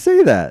did they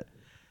say that?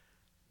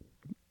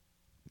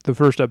 The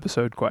first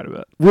episode, quite a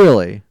bit.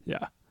 Really?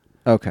 Yeah.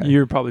 Okay. You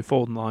were probably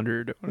folding laundry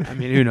or doing. I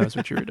mean, who knows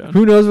what you were doing?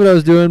 Who knows what I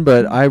was doing,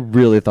 but I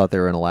really thought they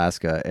were in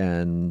Alaska,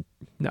 and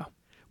No.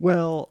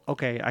 Well,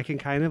 okay, I can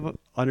kind of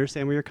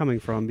understand where you're coming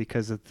from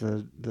because of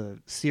the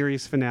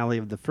series finale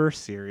of the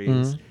first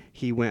series. Mhm.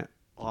 He went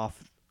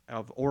off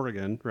of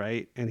Oregon,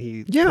 right, and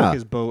he Yeah. took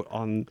his boat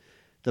on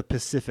the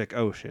Pacific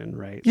Ocean,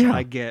 right. Yeah.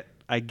 So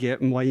I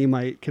get why you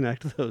might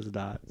connect those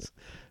dots,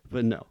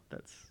 but no,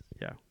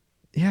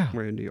 yeah,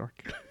 we're in New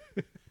York.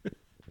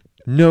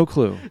 no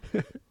clue.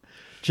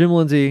 Jim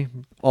Lindsay,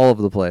 all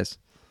over the place.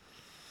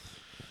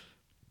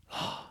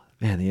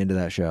 Man, the end of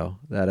that show,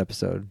 that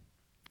episode,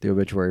 the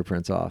obituary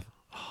prints off.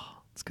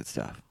 It's good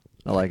stuff.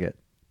 I like it.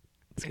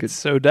 It's good. It's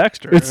so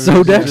Dexter. It's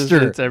so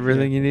Dexter. It's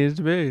everything you need it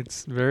to be.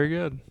 It's very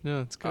good.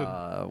 Yeah, it's good.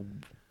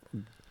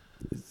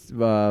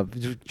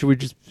 Should we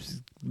just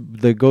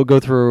go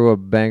through a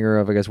banger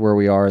of, I guess, where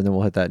we are, and then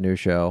we'll hit that new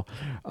show.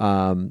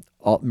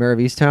 Mayor of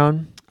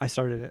Easttown. I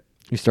started it.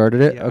 You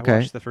started it? Yeah, Okay. I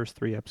watched the first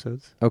 3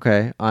 episodes.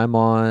 Okay.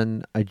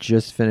 I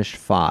just finished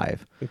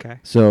 5. Okay.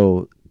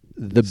 So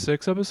the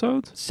 6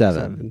 episodes?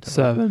 7.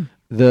 total.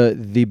 7.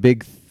 The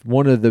big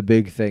one of the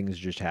big things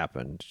just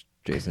happened,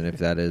 Jason. If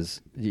that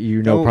is,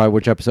 you know, Don't- probably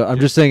which episode. I'm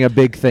just saying a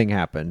big thing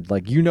happened.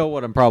 Like, you know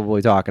what I'm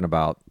probably talking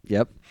about.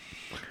 Yep.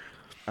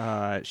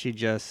 She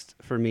just,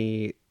 for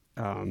me,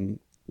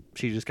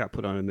 she just got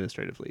put on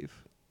administrative leave.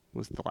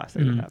 Was the last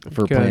thing that happened.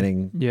 For Okay.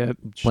 planting. Yeah,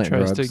 she Planting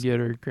tries drugs. to get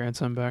her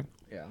grandson back.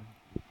 Yeah.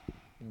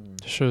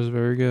 The show's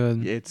very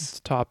good. It's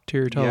top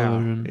tier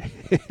television.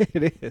 Yeah,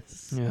 it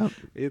is. Yeah.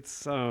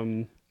 It's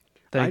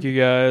Thank you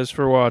guys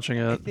for watching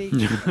I it. think,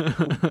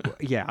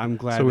 yeah, I'm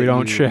glad. So we that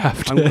don't you-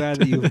 shaft I'm it. glad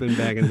that you've been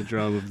banging the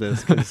drum of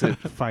this because it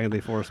finally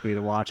forced me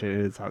to watch it,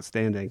 and it's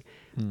outstanding.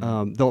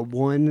 The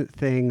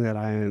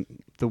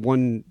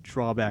one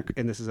drawback,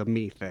 and this is a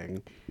me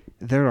thing,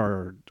 there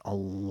are a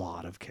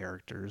lot of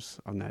characters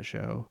on that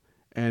show,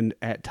 and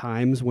at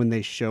times when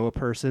they show a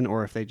person,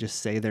 or if they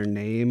just say their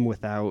name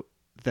without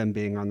them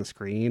being on the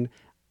screen,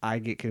 I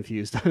get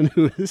confused on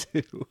who is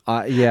who.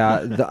 Yeah,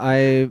 I'm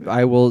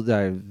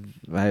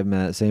in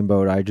that same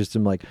boat. I just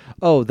am like,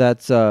 oh,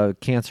 that's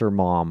cancer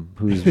mom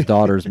whose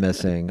daughter's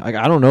missing. Like,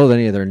 I don't know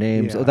any of their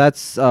names. Yeah. Oh,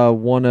 that's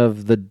one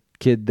of the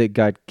kid that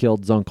got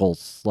killed's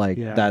uncles. Like,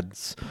 Yeah.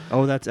 that's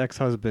Oh, that's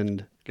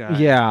ex-husband guy.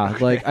 yeah.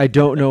 Like, I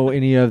don't know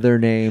any of their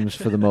names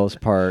for the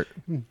most part.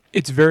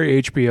 It's very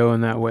HBO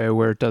in that way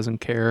where it doesn't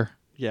care.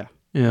 Yeah.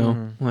 You know,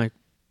 Mhm. like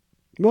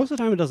Most of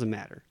the time, it doesn't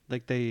matter.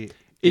 Like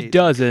it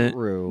doesn't,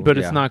 True, but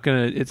yeah. it's not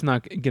gonna It's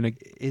not going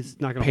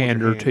to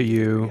pander to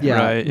you, Yeah.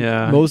 right?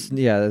 Yeah.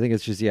 I think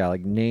it's just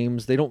like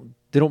names. They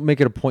don't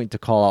make it a point to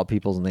call out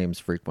people's names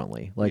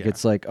frequently. Like, Yeah.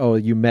 it's like, oh,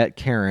 you met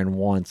Karen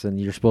once, and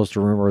you're supposed to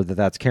remember that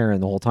that's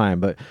Karen the whole time,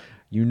 but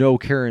you know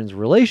Karen's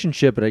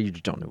relationship, but you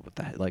just don't know what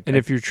that like. And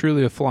if you're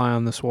truly a fly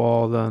on this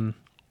wall, then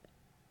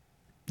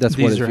that's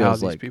these what it are how feels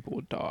these like. people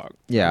would talk.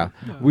 Yeah,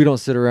 we don't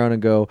sit around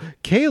and go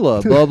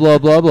Kayla, blah blah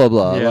blah blah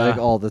blah, Yeah. like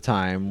all the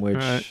time. Which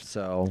Right.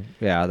 so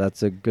yeah,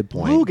 that's a good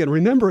point. Logan,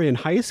 remember in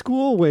high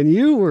school when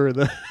you were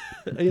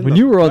When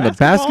you were on the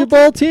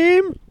basketball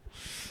team,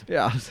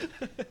 yeah.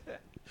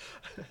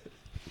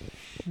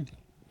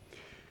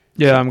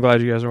 Yeah, I'm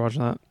glad you guys are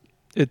watching that.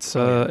 It's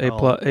Oh,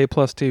 yeah. A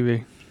plus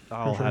TV.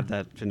 I'll sure. have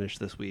that finished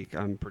this week.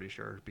 I'm pretty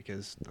sure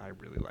because I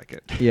really like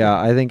it. Yeah,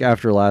 I think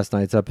after last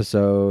night's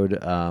episode,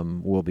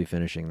 we'll be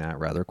finishing that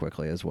rather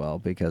quickly as well,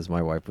 because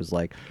my wife was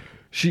like,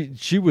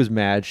 she was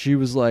mad. She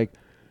was like,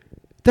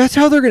 "That's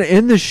how they're gonna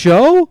end the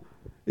show."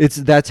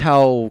 That's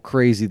how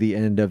crazy the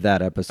end of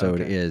that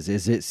episode Okay. is.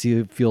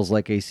 Feels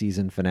like a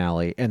season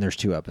finale, and there's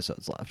 2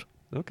 episodes left.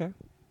 Okay.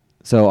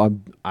 So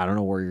I don't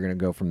know where you're gonna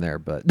go from there,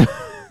 but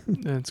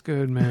That's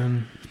good,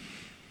 man.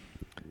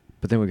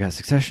 but then we got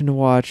Succession to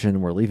watch,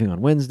 and we're leaving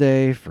on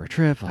Wednesday for a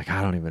trip. Like,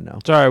 I don't even know.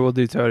 It's all right. We'll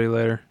do Toady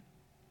later.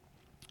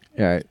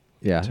 All right.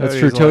 Yeah, that's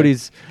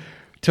Toadie's true.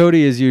 like-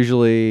 Toady is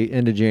usually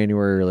end of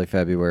January, early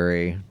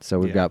February, so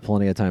we've Yeah. got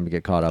plenty of time to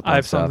get caught up on I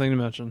have stuff. something to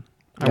mention.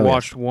 I Oh, yes.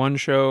 watched one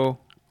show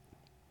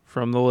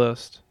from the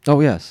list. Oh,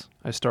 yes.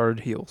 I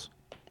started Heels.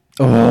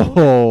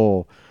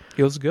 Oh.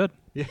 Heels is good.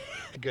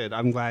 Good.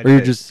 I'm glad. Or you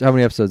that- just, how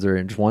many episodes are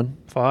in? Just 1?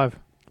 5.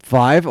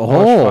 5? Watched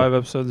Oh. 5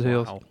 episodes of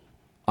Heels. Wow.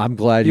 I'm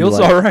glad Heels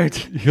you like. all right.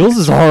 Heels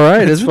is all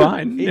right. It's isn't it?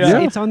 fine. It's, Yeah.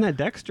 it's on that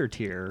Dexter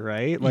tier,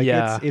 right? Like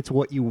Yeah. it's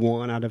what you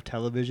want out of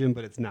television,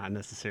 but it's not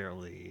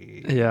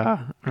necessarily.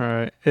 Yeah. All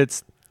right.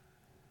 It's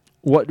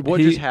What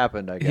He- just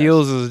happened? I guess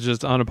Heels is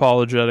just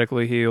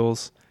unapologetically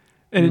Heels.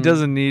 And it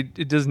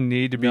Mm. doesn't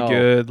need to be No.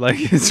 good. Like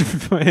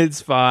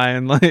it's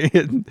fine. Like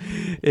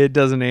it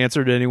doesn't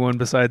answer to anyone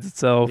besides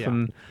itself, Yeah.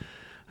 and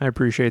I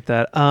appreciate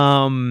that.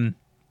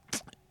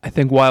 I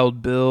think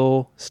Wild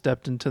Bill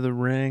stepped into the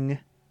ring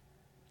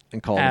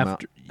and called him out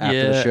after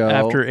after the show.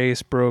 after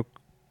Ace broke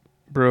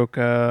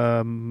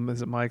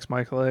is it Mike's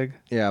leg?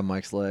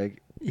 Mike's leg.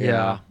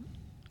 Yeah.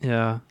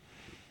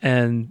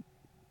 And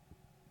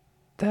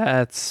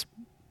I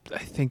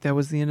think that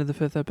was the end of the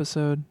 5th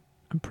episode.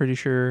 I'm pretty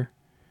sure.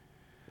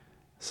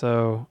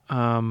 So,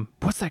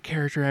 what's that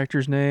character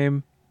actor's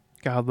name?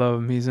 God love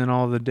him. He's in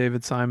all the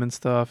David Simon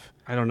stuff.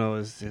 I don't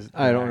know.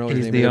 I don't know his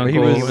He's name the either,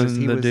 but uncle he was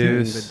in the in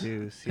Deuce. the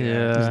Deuce.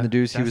 Yeah. He's in the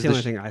Deuce. That's the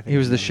only thing I think He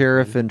was of the him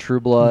sheriff from. in True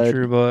Blood.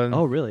 True Blood.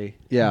 Oh, really?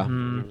 Yeah, Mhm. I don't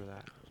remember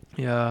that.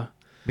 Yeah.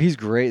 he's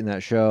great in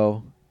that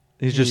show.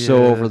 He's just He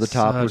so is over the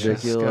top, such a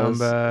ridiculous.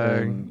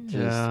 scumbag. and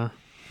just- Yeah.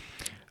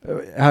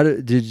 How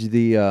did you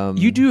the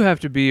You do have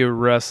to be a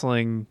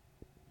wrestling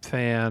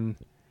fan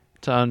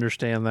to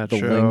understand that the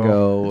show.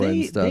 lingo They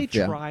and stuff? they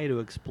yeah. try to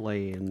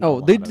explain. Oh,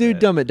 a they lot of do it.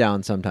 dumb it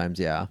down sometimes.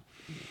 Yeah.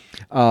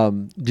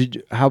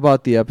 How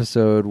about the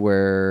episode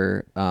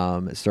where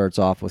it starts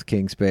off with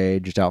King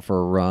Spade just out for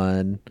a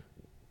run,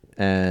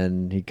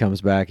 and he comes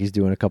back. He's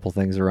doing a couple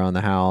things around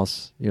the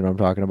house. You know what I'm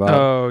talking about?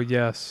 Oh,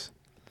 yes.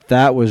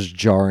 That was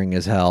jarring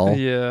as hell.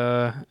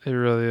 Yeah, it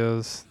really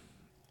is.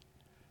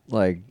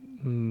 Like,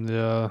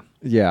 Yeah.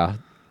 yeah.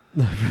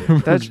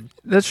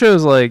 That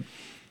shows like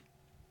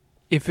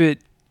if it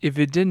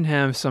didn't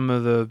have some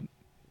of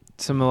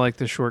like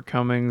the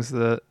shortcomings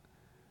that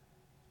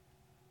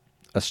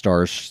a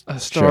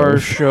star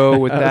show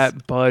with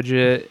that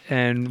budget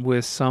and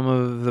with some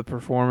of the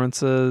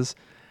performances,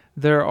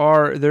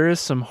 there is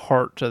some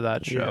heart to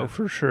that show Yeah.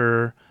 for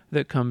sure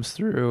that comes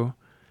through.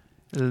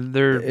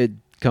 It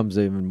comes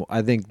even more.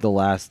 I think the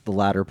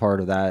latter part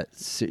of that,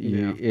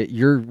 Yeah.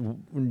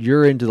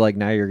 you're into like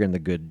now you're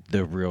getting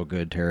the real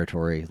good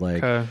territory.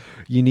 Like Okay.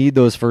 you need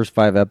those first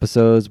 5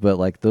 episodes, but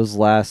like those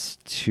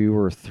last 2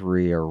 or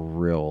 3 are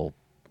real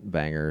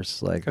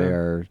bangers. Like Okay. they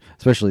are,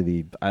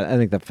 especially I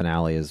think the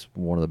finale is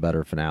one of the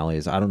better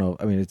finales. I don't know.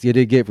 I mean, it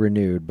did get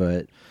renewed,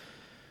 but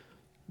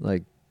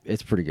like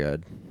it's pretty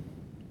good.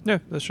 Yeah,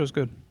 that show's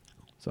good.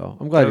 So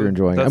I'm glad So you're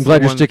enjoying it. that's I'm glad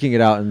the you're one- sticking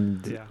it out.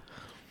 And Yeah.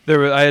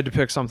 I had to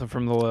pick something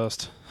from the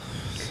list.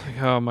 It's like,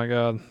 oh my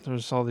god,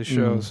 there's all these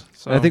shows.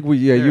 So I think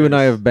you there and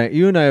I is.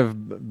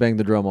 have banged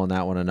the drum on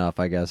that one enough,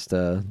 I guess.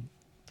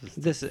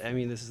 This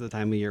is the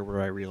time of year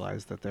where I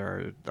realize that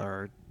there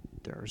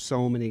are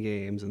so many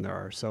games and there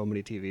are so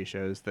many TV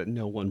shows that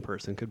no one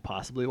person could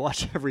possibly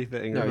watch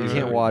everything. No, or you do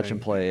can't watch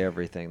and everything. play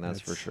everything. That's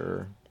for It's-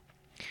 sure.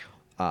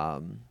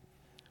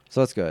 So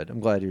that's good. I'm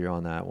glad you're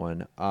on that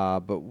one.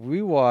 But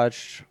we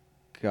watched.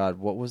 God,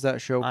 what was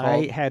that show called?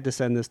 I had to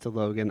send this to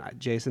Logan.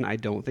 Jason, I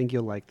don't think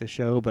you'll like the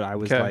show, but I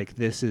was 'Kay. like,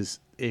 this is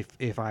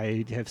if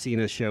I have seen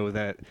a show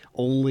that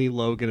only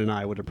Logan and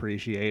I would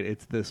appreciate,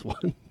 it's this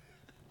one.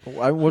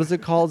 What is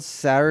it called?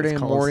 Saturday It's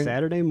called morning.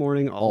 Saturday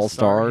Morning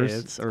All-Stars?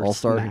 Hits or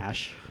All-Star-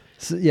 Smash.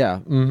 Yeah.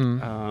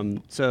 Mm-hmm.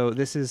 So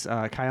this is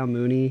Kyle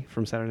Mooney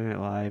from Saturday Night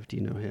Live. Do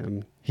you know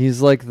him?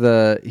 He's like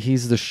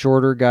he's the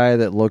shorter guy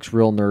that looks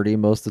real nerdy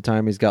most of the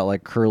time. He's got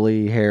like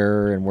curly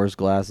hair and wears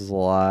glasses a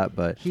lot,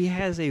 but He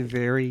has a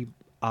very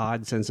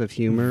odd sense of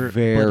humor. but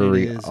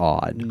Very it is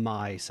odd.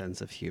 My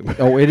sense of humor.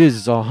 oh, it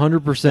is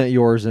 100%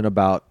 yours and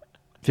about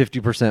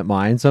 50%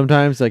 mine.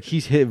 Sometimes like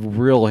he's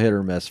real hit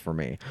or miss for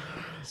me.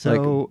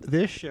 So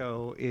this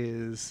show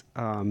is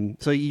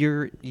so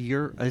you're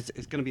it's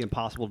going to be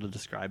impossible to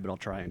describe, but I'll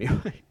try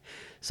anyway.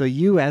 So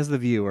you as the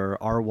viewer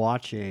are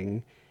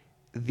watching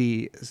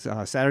the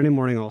Saturday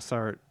Morning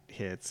All-Star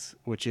Hits,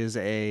 which is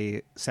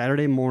a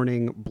Saturday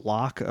morning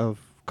block of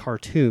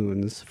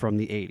cartoons from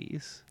the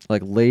 80s.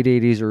 Like late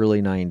 80s,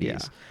 early 90s. Yeah.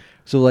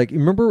 So like do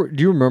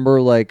you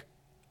remember like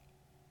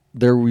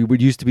we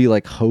would used to be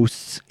like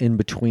hosts in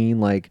between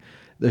like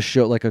the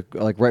show like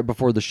right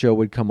before the show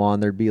would come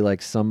on, there'd be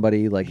like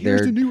somebody like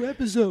Here's there. a new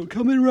episode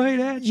coming right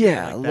at you.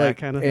 Yeah, like that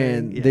kind of thing.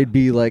 and Yeah. they'd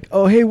be like,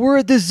 "Oh, hey, we're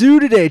at the zoo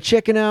today,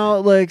 checking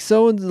out like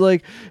someone's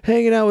like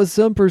hanging out with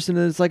some person,"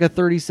 and it's like a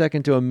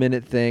 30-second to a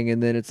minute thing,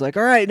 and then it's like,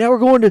 "All right, now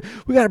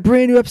we got a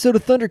brand new episode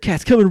of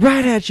Thundercats coming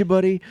right at you,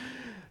 buddy."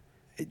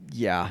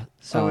 Yeah,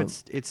 So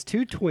it's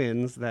two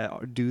twins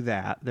that do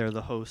that. They're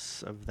the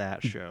hosts of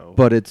that show.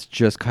 but it's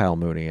just Kyle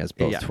Mooney as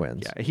both yeah,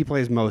 twins. Yeah, he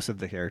plays most of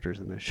the characters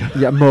in this show.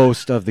 Yeah,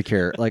 most of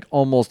the like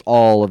almost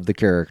all of the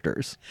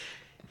characters.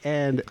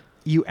 And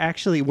you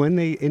actually, when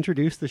they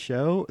introduce the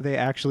show, they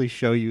actually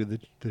show you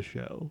the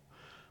show.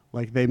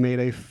 Like they made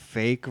a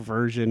fake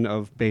version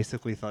of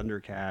basically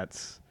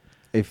Thundercats.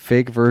 A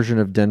fake version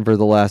of Denver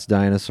the Last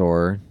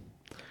Dinosaur.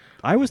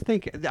 I was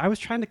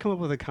trying to come up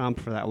with a comp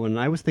for that one. And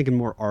I was thinking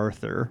more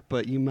Arthur,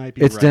 but you might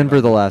be It's right Denver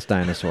on the that. Last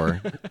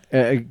Dinosaur.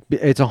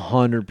 It's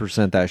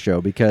 100% that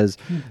show because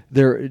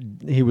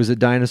he was a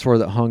dinosaur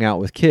that hung out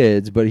with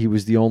kids, but he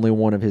was the only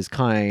one of his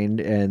kind.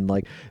 And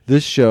like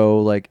this show,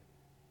 like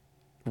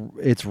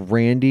it's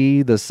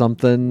Randy the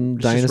something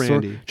It's just dinosaur,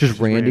 Randy. just Just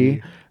Randy,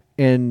 Randy.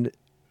 and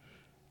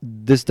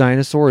this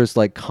dinosaur is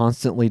like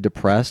constantly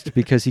depressed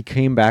because he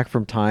came back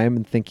from time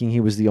and thinking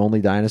he was the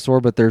only dinosaur,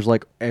 but there's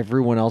like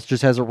everyone else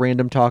just has a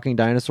random talking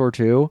dinosaur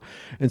too.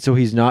 And so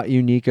he's not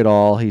unique at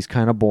all. He's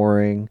kind of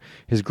boring.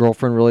 His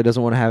girlfriend really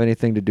doesn't want to have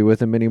anything to do with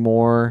him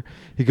anymore.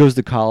 He goes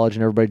to college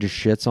and everybody just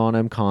shits on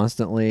him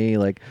constantly.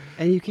 Like,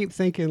 And you keep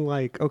thinking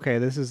like, okay,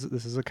 this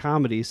is a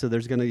comedy, so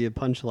there's going to be a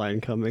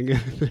punchline coming.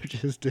 And there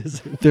just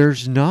isn't.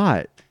 there's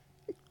not.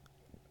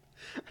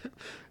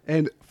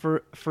 And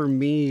for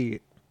me,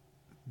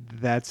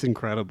 that's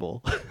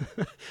incredible.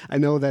 I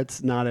know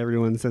that's not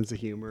everyone's sense of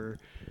humor,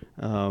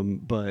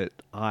 but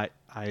I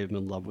am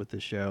in love with the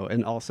show.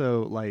 And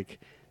also, like,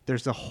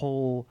 there's a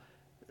whole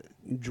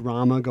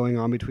drama going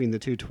on between the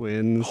two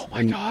twins. Oh my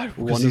and God.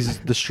 One Because of, he's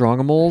the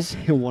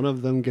Strongimals. one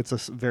of them gets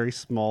a very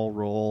small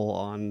role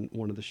on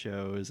one of the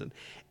shows, and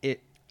we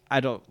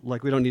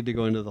don't need to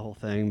go into the whole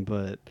thing,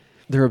 but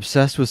They're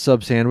obsessed with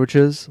sub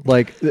sandwiches.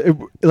 Like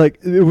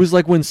it was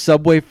like when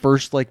Subway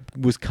first like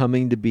was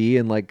coming to be,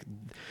 and like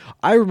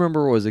I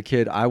remember as a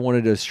kid, I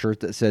wanted a shirt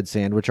that said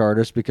 "Sandwich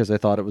Artist" because I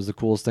thought it was the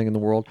coolest thing in the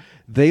world.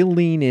 They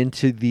lean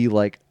into the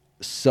like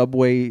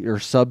Subway or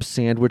sub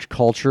sandwich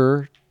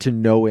culture to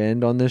no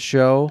end on this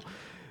show.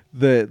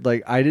 That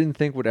like I didn't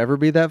think would ever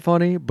be that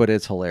funny, but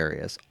it's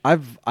hilarious.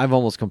 I've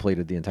almost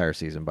completed the entire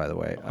season, by the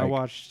way. I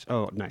watched.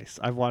 Oh, nice!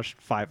 I've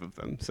watched 5 of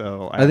them,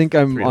 so I think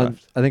have I'm 3 on.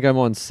 left. I think I'm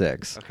on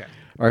 6. Okay,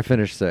 Or I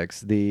finished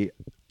 6.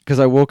 Because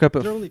I woke up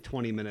at they're only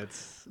 20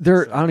 minutes.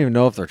 They're so- I don't even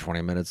know if they're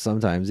 20 minutes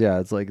sometimes. Yeah,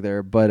 it's like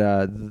they're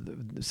but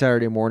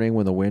Saturday morning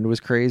when the wind was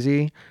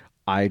crazy,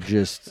 I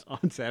just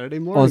on Saturday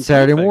morning. on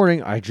Saturday perfect.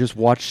 morning I just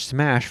watched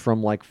Smash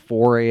from like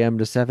 4 a.m.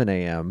 to 7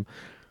 a.m.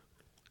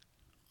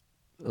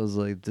 I was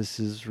like, this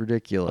is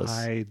ridiculous.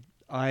 I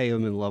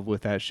am in love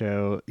with that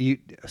show. You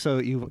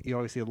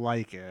obviously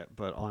like it,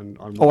 but on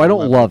Oh, I don't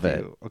what level love do it.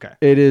 you- Okay.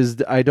 It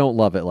is. I don't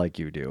love it like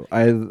you do.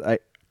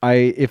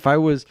 If I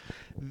was,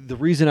 the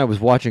reason I was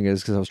watching it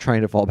is because I was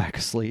trying to fall back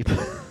asleep.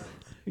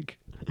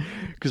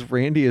 Because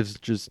Randy is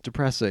just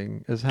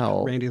depressing as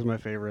hell. Randy's my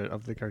favorite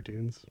of the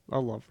cartoons. I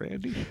love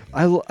Randy.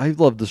 I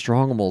love the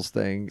Strongimals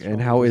thing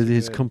and how it Strongimals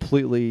is good.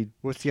 completely.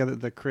 What's the other?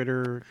 The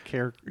critter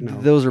character? No,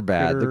 Those are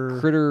bad. The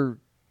critter,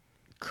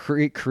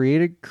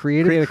 creative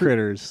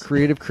critters.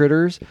 creative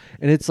critters,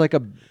 and it's like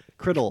a.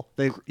 Criddle.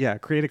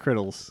 Creative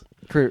criddles.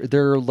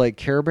 They're like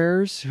Care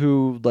Bears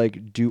who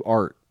like do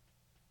art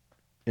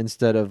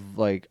instead of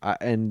like,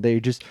 and they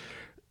just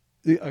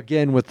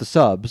again with the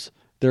subs.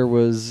 There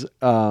was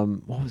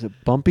what was it?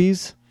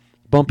 Bumpy's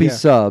Yeah.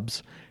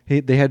 subs.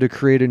 They had to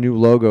create a new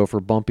logo for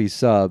Bumpy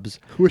subs.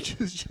 Which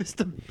is just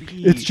a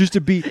bee. It's just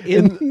a bee.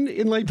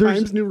 in like there's-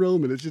 Times New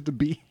Roman. It's just a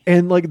bee.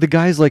 And like the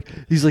guy's like,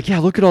 he's like, yeah,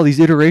 look at all these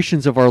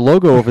iterations of our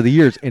logo over the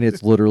years, and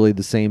it's literally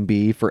the same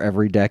bee for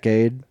every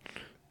decade.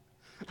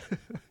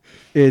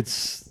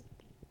 It's,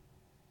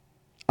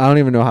 I don't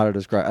even know how to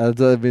describe.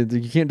 I mean,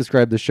 you can't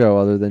describe the show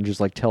other than just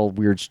like tell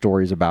weird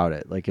stories about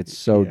it. Like it's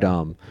so Yeah.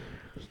 dumb.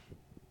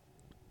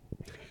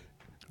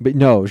 But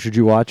no, should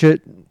you watch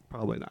it?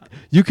 Probably not.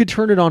 You could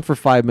turn it on for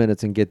 5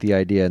 minutes and get the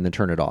idea, and then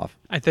turn it off.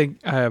 I think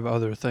I have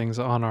other things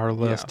on our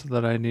list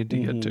that I need to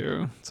get Mhm.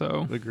 to.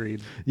 So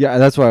Agreed. Yeah,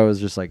 that's why I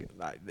was just like,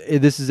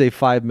 this is a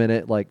 5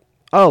 minute like,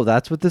 oh,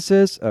 that's what this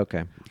is.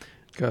 Okay.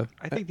 good.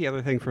 I think the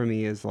other thing for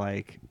me is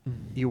like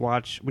when you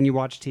watch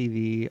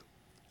TV,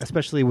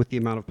 especially with the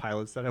amount of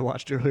pilots that I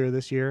watched earlier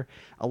this year,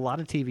 a lot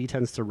of TV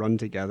tends to run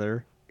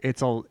together.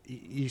 It's all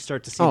you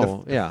start to see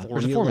Oh, the yeah,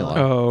 there's a formula, formula.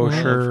 Oh, of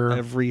sure.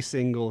 every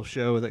single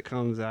show that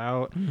comes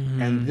out,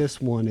 Mhm. and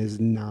this one is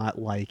not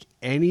like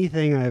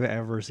anything I've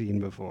ever seen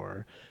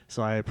before.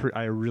 So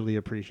I really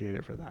appreciate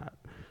it for that.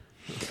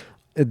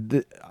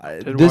 Did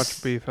This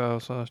watch Beef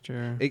House last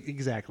year.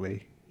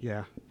 Exactly.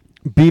 Yeah.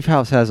 Beef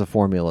House has a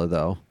formula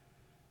though.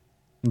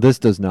 This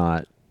does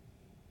not.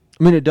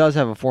 I mean, it does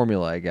have a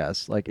formula, I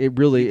guess. Like it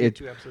really. You get It.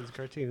 2 episodes of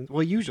cartoons.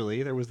 Well,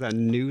 usually there was that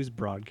news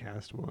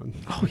broadcast one.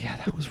 Oh yeah,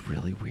 that was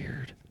really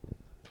weird.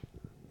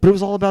 But it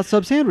was all about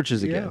sub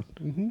sandwiches again.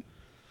 Mm-hmm.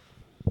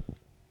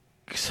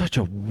 Such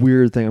a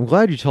weird thing. I'm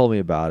glad you told me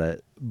about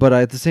it, but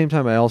at the same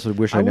time, I also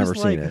wish I'd never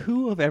was like, seen it.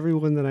 who of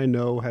everyone that I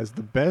know has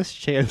the best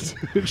chance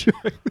of enjoying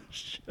the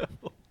show?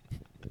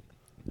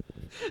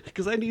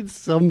 Because I need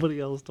somebody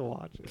else to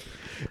watch it.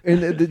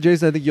 And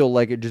Jason, I think you'll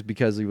like it just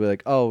because you'll be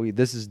like, oh,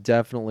 this is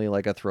definitely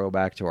like a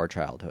throwback to our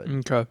childhood.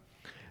 Okay.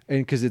 And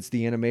because it's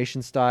the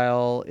animation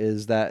style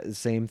is that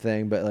same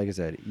thing, but like I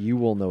said, you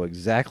will know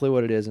exactly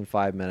what it is in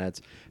 5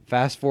 minutes.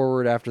 Fast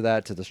forward after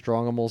that to the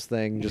Strongimals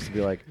thing, just to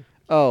be like,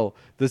 oh,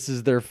 this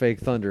is their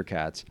fake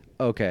Thundercats.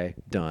 Okay,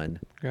 done.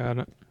 Got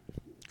it.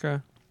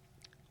 Okay.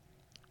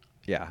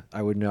 Yeah,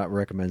 I would not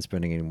recommend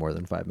spending any more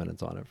than 5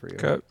 minutes on it for you.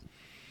 Okay.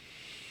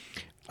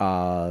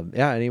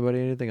 Yeah. Anybody?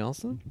 Anything else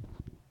then?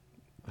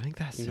 I think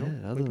that's Nope, it.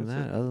 I Other think than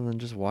that's that, it. other than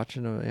just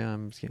watching, yeah,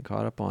 I'm just getting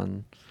caught up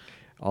on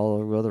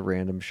all the other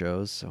random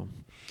shows. So,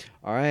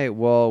 all right.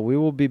 Well, we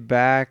will be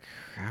back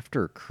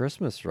after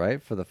Christmas,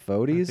 right, for the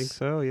Fodies. I think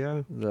so.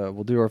 Yeah.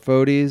 We'll do our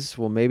Fodies.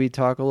 We'll maybe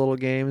talk a little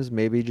games.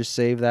 Maybe just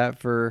save that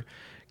for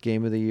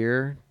Game of the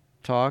Year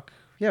talk.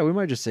 Yeah, we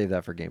might just save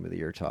that for Game of the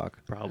Year talk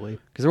Probably.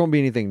 because there won't be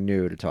anything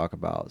new to talk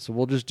about. So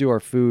we'll just do our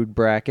food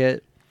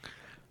bracket.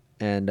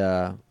 And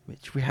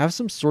should we have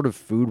some sort of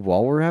food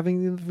while we're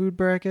having the food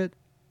bracket?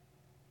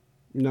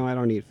 No, I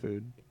don't eat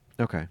food.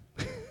 Okay,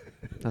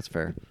 that's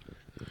fair.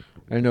 I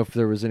didn't know if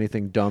there was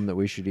anything dumb that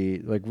we should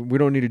eat. Like we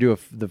don't need to do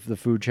the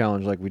food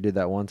challenge like we did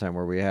that one time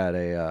where we had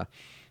an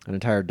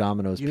entire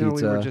Domino's You know,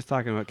 pizza. we were just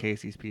talking about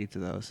Casey's Pizza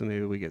though, so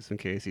maybe we get some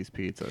Casey's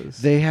pizzas.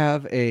 They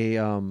have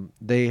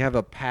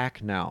a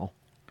pack now.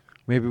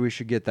 Maybe we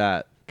should get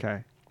that.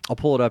 Okay. I'll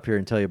pull it up here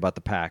and tell you about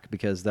the pack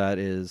because that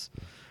is,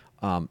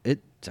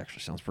 it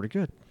actually sounds pretty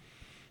good.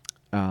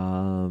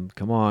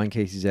 Come on,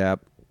 Casey's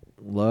app.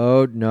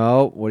 Load.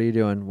 No. What are you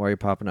doing? Why are you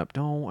popping up?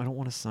 No, I don't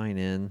want to sign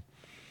in.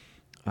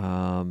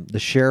 The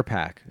Share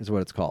Pack is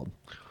what it's called.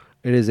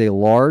 It is a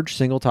large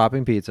single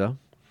topping pizza,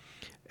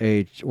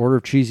 a order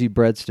of cheesy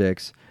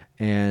breadsticks,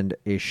 and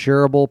a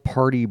shareable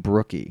party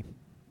brookie.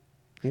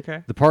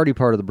 Okay. The party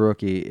part of the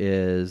brookie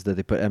is that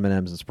they put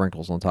M&Ms and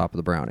sprinkles on top of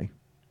the brownie.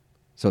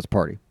 So it's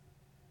party.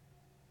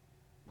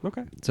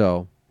 Okay.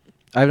 So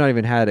I've not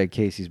even had a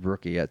Casey's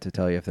brookie yet to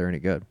tell you if they're any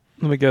good.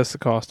 Let me guess the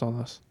cost on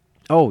this.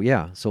 Oh,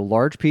 yeah. So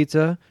large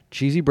pizza,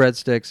 cheesy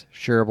breadsticks,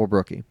 shareable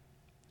brookie.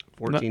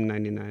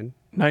 $14.99.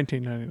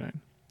 $19.99.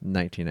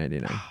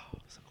 $19.99.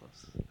 So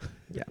close.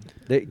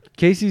 Yeah.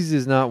 Casey's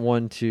is not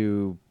one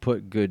to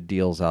put good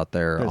deals out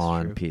there That's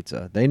on true.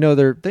 pizza. They know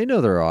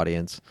their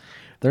audience.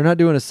 They're not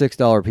doing a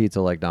 $6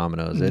 pizza like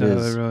Domino's. It no,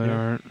 is. they really yeah.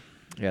 aren't.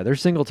 Yeah, their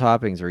single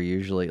toppings are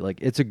usually like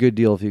it's a good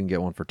deal if you can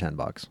get one for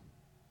 $10.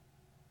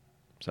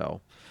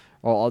 So,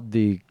 well,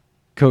 the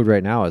code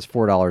right now is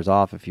 $4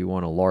 off if you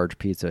want a large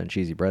pizza and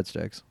cheesy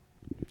breadsticks.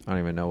 I don't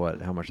even know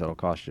how much that'll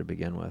cost you to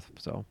begin with.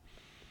 So,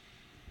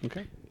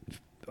 Okay.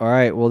 all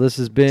right. Well, this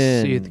has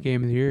been See you at the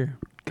game of the year,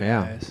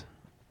 Yeah. guys.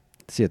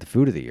 See you at the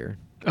food of the year.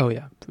 Oh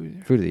yeah,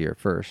 food. Food of the year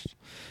first.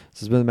 This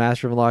has been the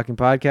Master of Unlocking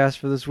podcast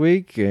for this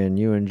week, and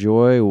you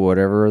enjoy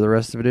whatever the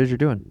rest of it is you're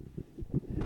doing.